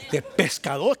de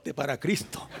pescadote para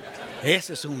Cristo.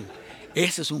 Ese es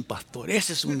un pastor,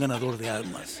 ese es un ganador de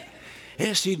almas. Es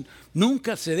decir,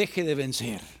 nunca se deje de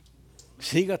vencer.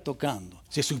 Siga tocando.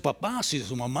 Si es su papá, si es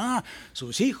su mamá,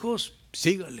 sus hijos,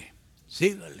 sígale.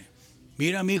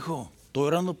 Mira, mi hijo, estoy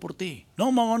orando por ti.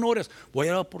 No, mamá, no ores, voy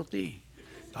a orar por ti.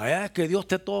 Que Dios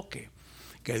te toque.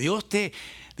 Que Dios te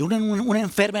dé una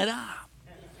enfermedad.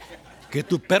 Que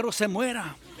tu perro se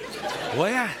muera.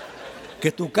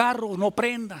 Que tu carro no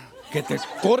prenda. Que te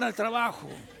corra el trabajo.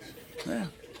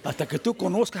 Hasta que tú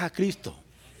conozcas a Cristo.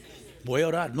 Voy a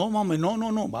orar. No, mami,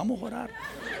 no, vamos a orar.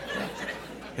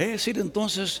 Es decir,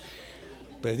 entonces,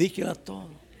 predíquela todo.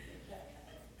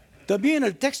 También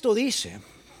el texto dice,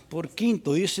 por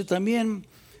quinto, dice también,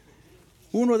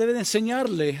 uno debe de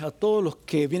enseñarle a todos los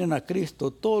que vienen a Cristo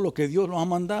todo lo que Dios nos ha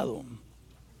mandado.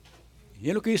 Y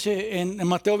es lo que dice en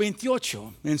Mateo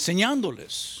 28,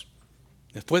 enseñándoles.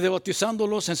 Después de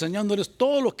bautizándolos, enseñándoles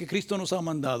todo lo que Cristo nos ha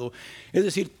mandado. Es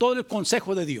decir, todo el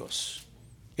consejo de Dios.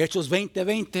 Hechos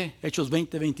 20:20, Hechos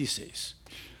 20:26.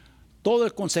 Todo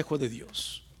el consejo de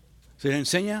Dios se le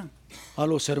enseña a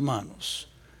los hermanos.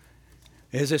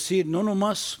 Es decir, no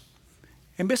nomás,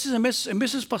 en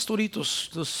veces pastoritos,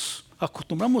 nos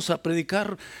acostumbramos a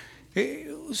predicar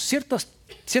ciertos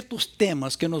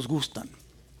temas que nos gustan,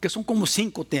 que son como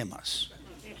 5 temas.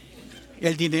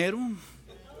 El dinero,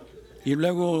 y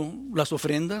luego las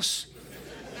ofrendas,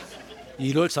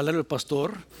 y luego el salario del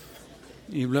pastor,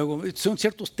 y luego son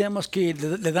ciertos temas que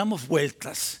le damos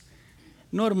vueltas.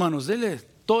 No, hermanos, dele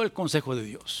todo el consejo de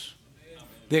Dios.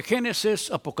 De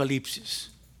Génesis a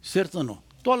Apocalipsis. ¿Cierto o no?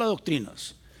 Todas las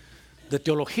doctrinas. De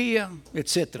teología,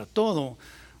 etcétera. Todo.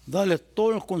 Dale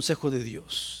todo el consejo de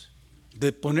Dios.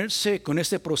 De ponerse con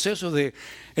este proceso de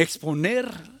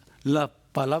exponer la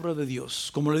palabra de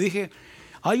Dios. Como le dije,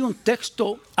 hay un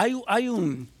texto, hay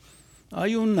una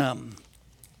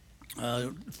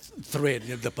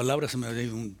thread, la palabra se me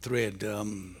da un thread.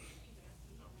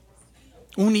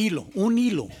 Un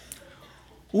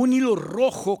hilo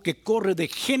rojo que corre de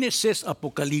Génesis a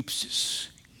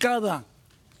Apocalipsis.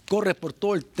 Corre por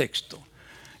todo el texto.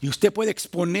 Y usted puede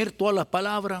exponer toda la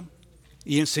palabra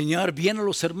y enseñar bien a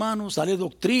los hermanos, darle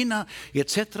doctrina,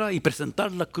 etcétera, y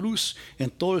presentar la cruz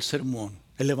en todo el sermón,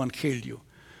 el evangelio.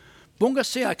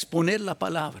 Póngase a exponer la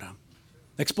palabra,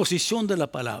 la exposición de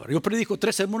la palabra. Yo predico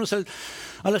 3 sermones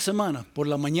a la semana, por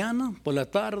la mañana, por la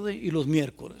tarde y los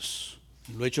miércoles.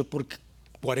 Lo he hecho por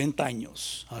 40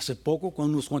 años. Hace poco,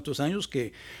 con unos cuantos años,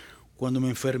 que cuando me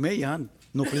enfermé ya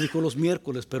no predico los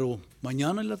miércoles, pero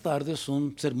mañana en la tarde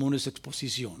son sermones de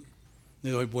exposición.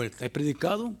 Me doy vuelta. He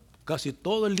predicado casi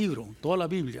todo el libro, toda la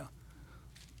Biblia,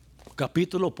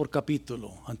 capítulo por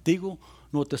capítulo, Antiguo,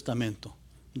 Nuevo Testamento.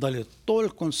 Dale todo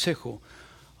el consejo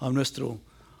a nuestro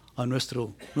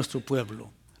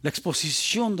pueblo. La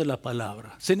exposición de la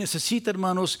palabra. Se necesita,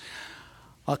 hermanos,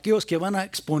 aquellos que van a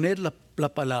exponer la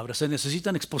palabra, se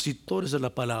necesitan expositores de la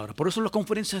palabra. Por eso la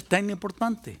conferencia es tan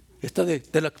importante, esta de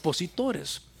los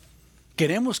expositores.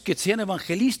 Queremos que sean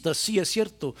evangelistas, sí es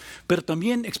cierto, pero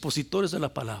también expositores de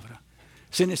la palabra.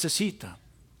 Se necesitan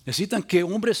que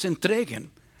hombres se entreguen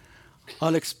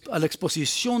a la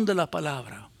exposición de la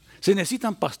palabra. Se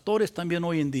necesitan pastores también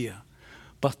hoy en día,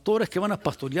 pastores que van a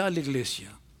pastorear la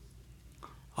iglesia.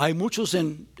 Hay muchos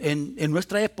en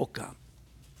nuestra época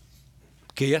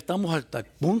que ya estamos al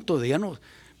punto de ya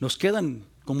nos quedan,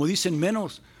 como dicen,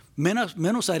 menos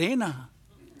arena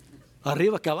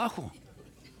arriba que abajo.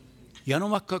 Ya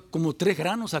nomás como 3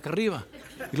 granos acá arriba.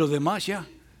 Y los demás ya.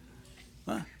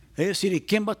 Es decir, ¿y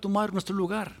quién va a tomar nuestro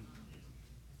lugar?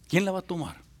 ¿Quién la va a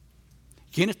tomar?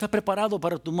 ¿Quién está preparado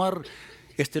para tomar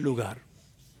este lugar?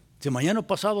 Si mañana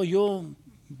pasado yo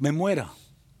me muera,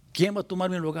 ¿quién va a tomar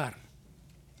mi lugar?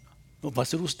 ¿No va a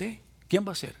ser usted? ¿Quién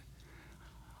va a ser?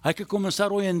 Hay que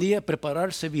comenzar hoy en día a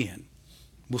prepararse bien.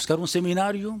 Buscar un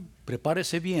seminario,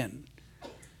 prepárese bien.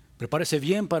 Prepárese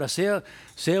bien para sea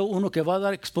uno que va a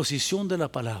dar exposición de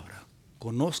la palabra.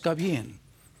 Conozca bien.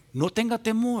 No tenga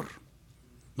temor.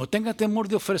 No tenga temor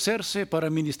de ofrecerse para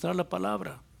ministrar la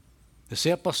palabra.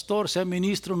 Sea pastor, sea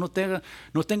ministro, no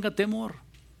tenga temor.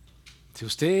 Si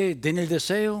usted tiene el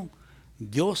deseo,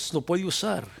 Dios lo puede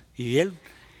usar y Él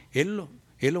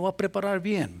lo va a preparar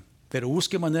bien. Pero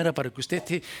busque manera para que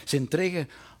usted se entregue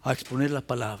a exponer la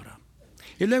palabra.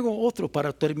 Y luego otro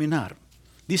para terminar.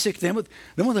 Dice que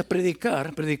debemos de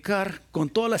predicar con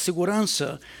toda la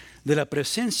seguridad de la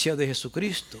presencia de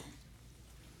Jesucristo.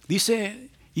 Dice,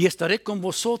 y estaré con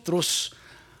vosotros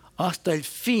hasta el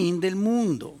fin del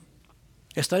mundo.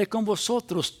 Estaré con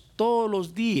vosotros todos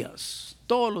los días,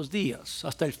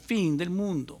 hasta el fin del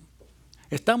mundo.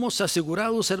 Estamos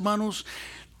asegurados, hermanos,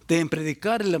 de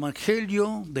predicar el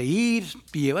Evangelio, de ir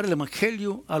y llevar el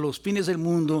Evangelio a los fines del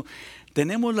mundo.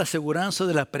 Tenemos la aseguranza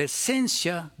de la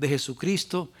presencia de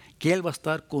Jesucristo, que Él va a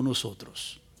estar con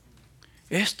nosotros.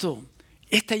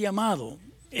 Este llamado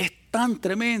es tan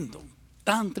tremendo,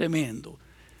 tan tremendo.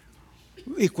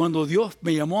 Y cuando Dios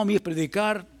me llamó a mí a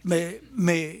predicar,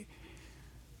 me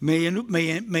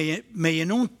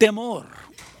llenó un temor,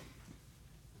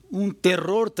 un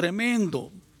terror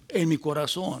tremendo en mi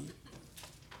corazón.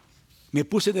 Me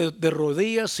puse de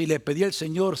rodillas y le pedí al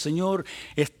Señor, Señor,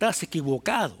 estás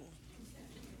equivocado.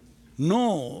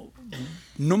 No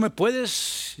me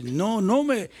puedes, no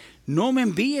me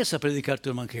envíes a predicar tu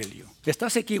evangelio.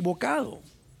 Estás equivocado.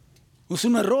 Es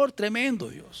un error tremendo,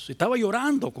 Dios. Estaba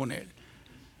llorando con él.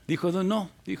 Dijo, no,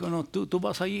 tú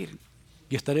vas a ir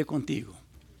y estaré contigo.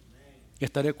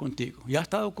 Estaré contigo. Y ha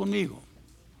estado conmigo.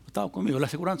 La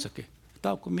aseguranza que ha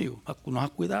estado conmigo, nos ha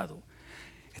cuidado.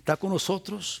 Está con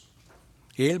nosotros.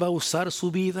 Él va a usar su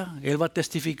vida, Él va a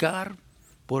testificar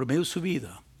por medio de su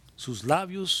vida. Sus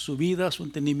labios, su vida, su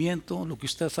entendimiento, lo que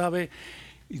usted sabe,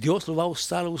 Dios lo va a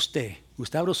usar a usted.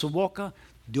 Usted abre su boca,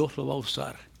 Dios lo va a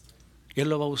usar. Él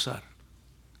lo va a usar.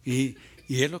 Y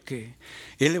Él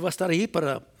va a estar ahí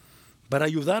para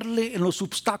ayudarle en los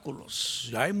obstáculos.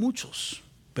 Ya hay muchos.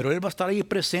 Pero Él va a estar ahí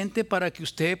presente para que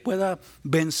usted pueda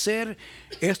vencer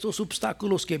estos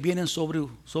obstáculos que vienen sobre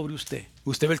usted.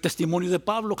 Usted ve el testimonio de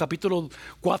Pablo, capítulo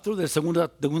 4 de la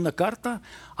segunda carta.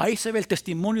 Ahí se ve el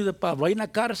testimonio de Pablo. Ahí en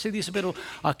la cárcel dice, pero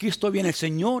aquí estoy bien, el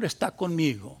Señor está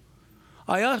conmigo.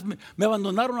 Allá me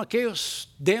abandonaron aquellos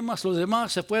demás, los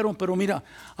demás se fueron, pero mira,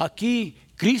 aquí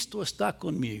Cristo está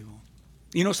conmigo.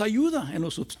 Y nos ayuda en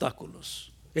los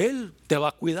obstáculos. Él te va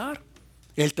a cuidar,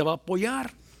 Él te va a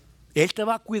apoyar. Él te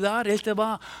va a cuidar, Él te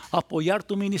va a apoyar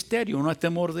tu ministerio, no hay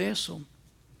temor de eso.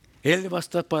 Él va a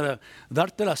estar para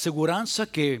darte la aseguranza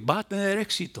que va a tener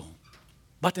éxito,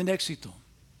 va a tener éxito.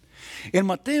 En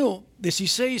Mateo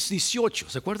 16, 18,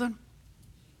 ¿se acuerdan?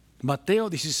 Mateo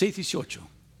 16, 18,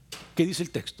 ¿qué dice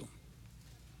el texto?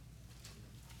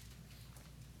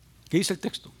 ¿Qué dice el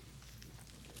texto?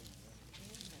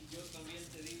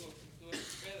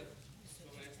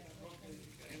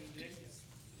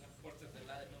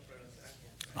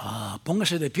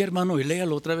 Póngase de pie, hermano, y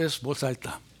léalo otra vez, voz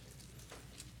alta.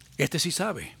 Este sí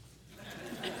sabe.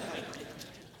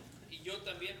 Y yo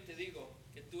también te digo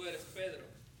que tú eres Pedro,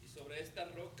 y sobre esta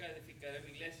roca edificaré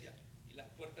mi iglesia, y las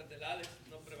puertas del Hades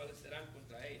no prevalecerán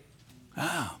contra ella.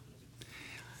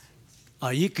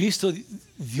 Allí Cristo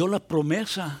dio la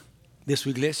promesa de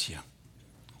su iglesia,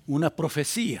 una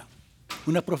profecía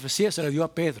se la dio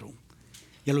a Pedro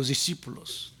y a los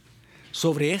discípulos.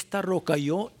 Sobre esta roca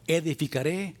yo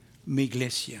edificaré mi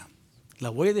iglesia. La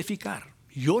voy a edificar.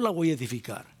 Yo la voy a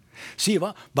edificar. Sí,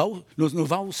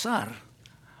 nos va a usar.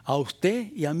 A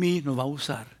usted y a mí nos va a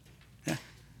usar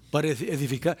para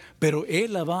edificar. Pero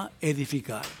Él la va a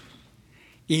edificar.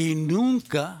 Y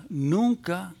nunca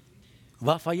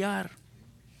va a fallar.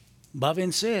 Va a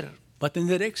vencer. Va a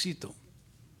tener éxito.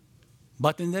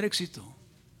 Va a tener éxito.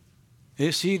 Es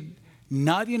decir,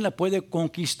 nadie la puede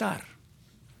conquistar.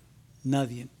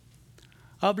 Nadie.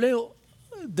 Hablé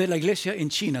de la iglesia en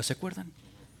China, ¿se acuerdan?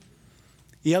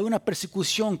 Y hay una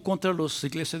persecución contra las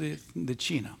iglesias de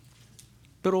China.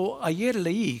 Pero ayer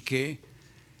leí que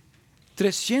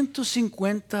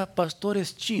 350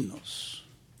 pastores chinos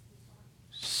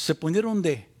se pusieron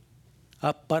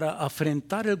para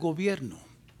afrentar el gobierno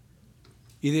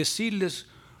y decirles,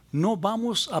 no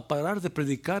vamos a parar de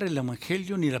predicar el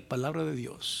Evangelio ni la palabra de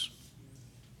Dios.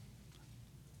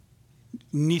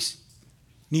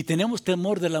 Ni tenemos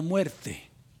temor de la muerte.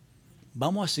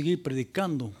 Vamos a seguir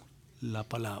predicando la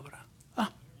palabra.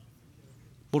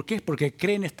 ¿Por qué? Porque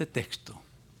cree en este texto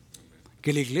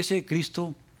que la iglesia de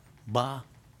Cristo va a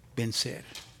vencer.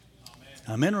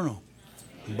 ¿Amén o no?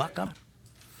 Va a acabar.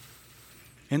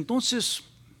 Entonces,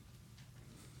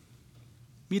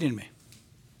 mírenme,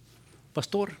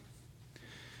 pastor,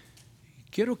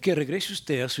 quiero que regrese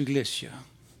usted a su iglesia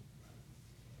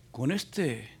con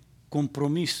este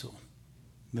compromiso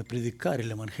de predicar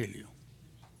el Evangelio.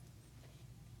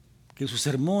 Que su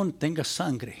sermón tenga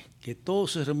sangre, que todo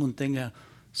su sermón tenga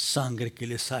sangre que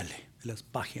le sale de las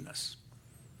páginas.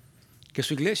 Que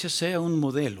su iglesia sea un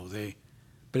modelo de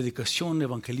predicación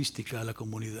evangelística a la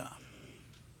comunidad.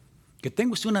 Que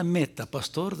tenga usted una meta,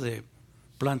 pastor, de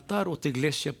plantar otra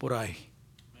iglesia por ahí,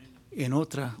 en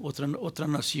otra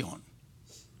nación.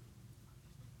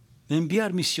 De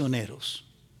enviar misioneros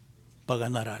para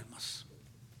ganar almas.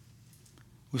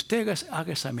 Usted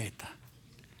haga esa meta.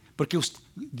 Porque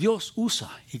Dios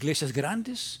usa iglesias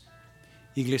grandes,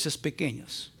 iglesias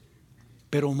pequeñas.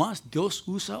 Pero más Dios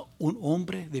usa un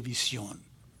hombre de visión,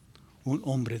 un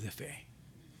hombre de fe.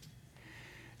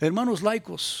 Hermanos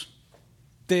laicos,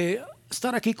 de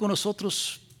estar aquí con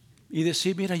nosotros y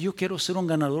decir, mira, yo quiero ser un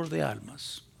ganador de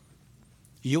almas.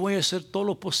 Y yo voy a hacer todo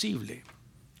lo posible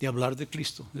de hablar de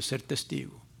Cristo, de ser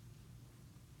testigo.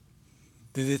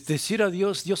 De decir a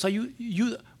Dios, Dios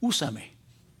ayuda, úsame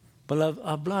para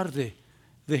hablar de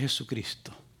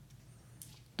Jesucristo.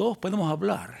 Todos podemos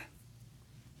hablar,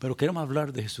 pero queremos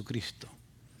hablar de Jesucristo.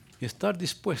 Y estar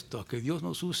dispuesto a que Dios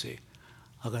nos use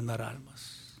a ganar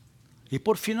almas. Y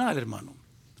por final, hermano,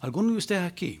 algunos de ustedes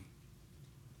aquí,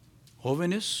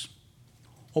 jóvenes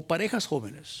o parejas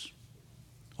jóvenes,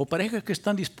 o parejas que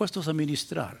están dispuestos a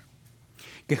ministrar,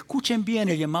 que escuchen bien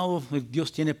el llamado que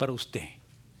Dios tiene para usted.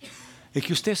 Y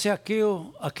que usted sea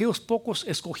aquellos pocos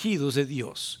escogidos de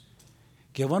Dios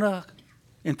que van a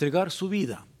entregar su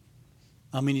vida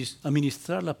a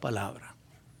ministrar la palabra.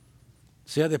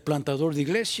 Sea de plantador de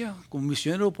iglesia, como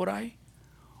misionero por ahí,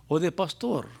 o de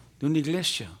pastor de una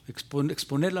iglesia,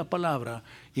 exponer la palabra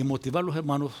y motivar a los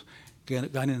hermanos que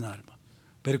ganen alma.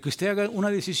 Pero que usted haga una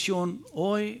decisión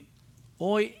hoy,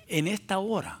 en esta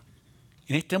hora,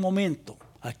 en este momento,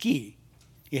 aquí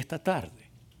y esta tarde.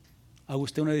 Haga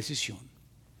usted una decisión.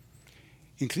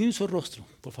 Incline su rostro,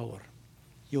 por favor,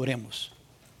 y oremos.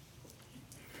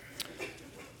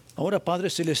 Ahora, Padre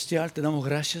Celestial, te damos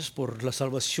gracias por la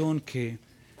salvación que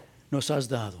nos has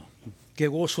dado. Qué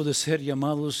gozo de ser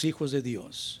llamados hijos de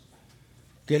Dios.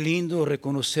 Qué lindo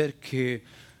reconocer que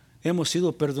hemos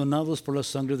sido perdonados por la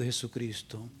sangre de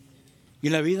Jesucristo. Y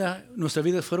nuestra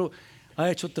vida ha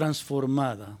hecho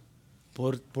transformada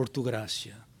por tu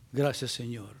gracia. Gracias,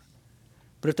 Señor.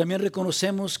 Pero también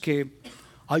reconocemos que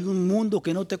hay un mundo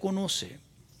que no te conoce.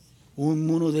 Un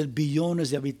mundo de billones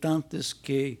de habitantes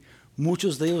que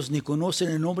muchos de ellos ni conocen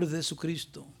el nombre de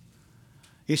Jesucristo.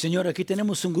 Y Señor, aquí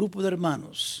tenemos un grupo de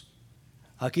hermanos.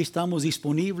 Aquí estamos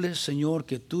disponibles, Señor,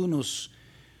 que tú nos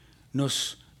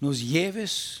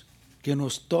lleves, que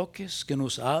nos toques, que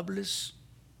nos hables,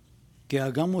 que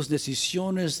hagamos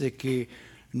decisiones de que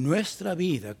nuestra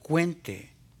vida cuente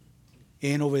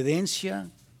en obediencia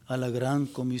a la gran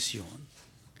comisión.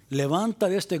 Levanta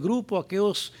de este grupo a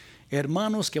aquellos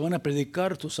hermanos que van a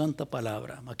predicar tu santa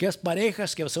palabra, aquellas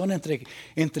parejas que se van a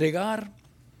entregar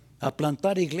a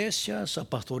plantar iglesias, a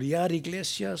pastorear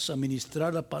iglesias, a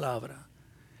ministrar la palabra.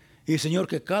 Y Señor,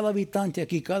 que cada habitante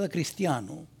aquí, cada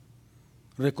cristiano,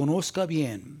 reconozca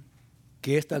bien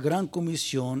que esta gran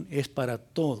comisión es para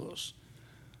todos,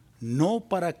 no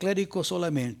para clérigos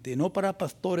solamente, no para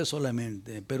pastores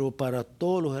solamente, pero para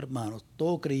todos los hermanos,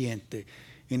 todo creyente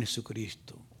en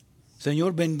Jesucristo.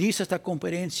 Señor, bendice esta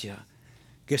conferencia,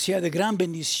 que sea de gran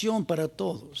bendición para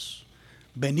todos.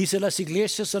 Bendice las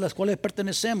iglesias a las cuales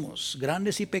pertenecemos,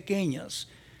 grandes y pequeñas.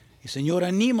 Y Señor,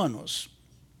 anímanos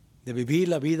de vivir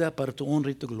la vida para tu honra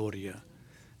y tu gloria.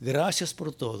 Gracias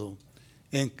por todo.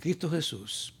 En Cristo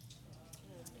Jesús.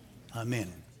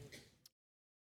 Amén.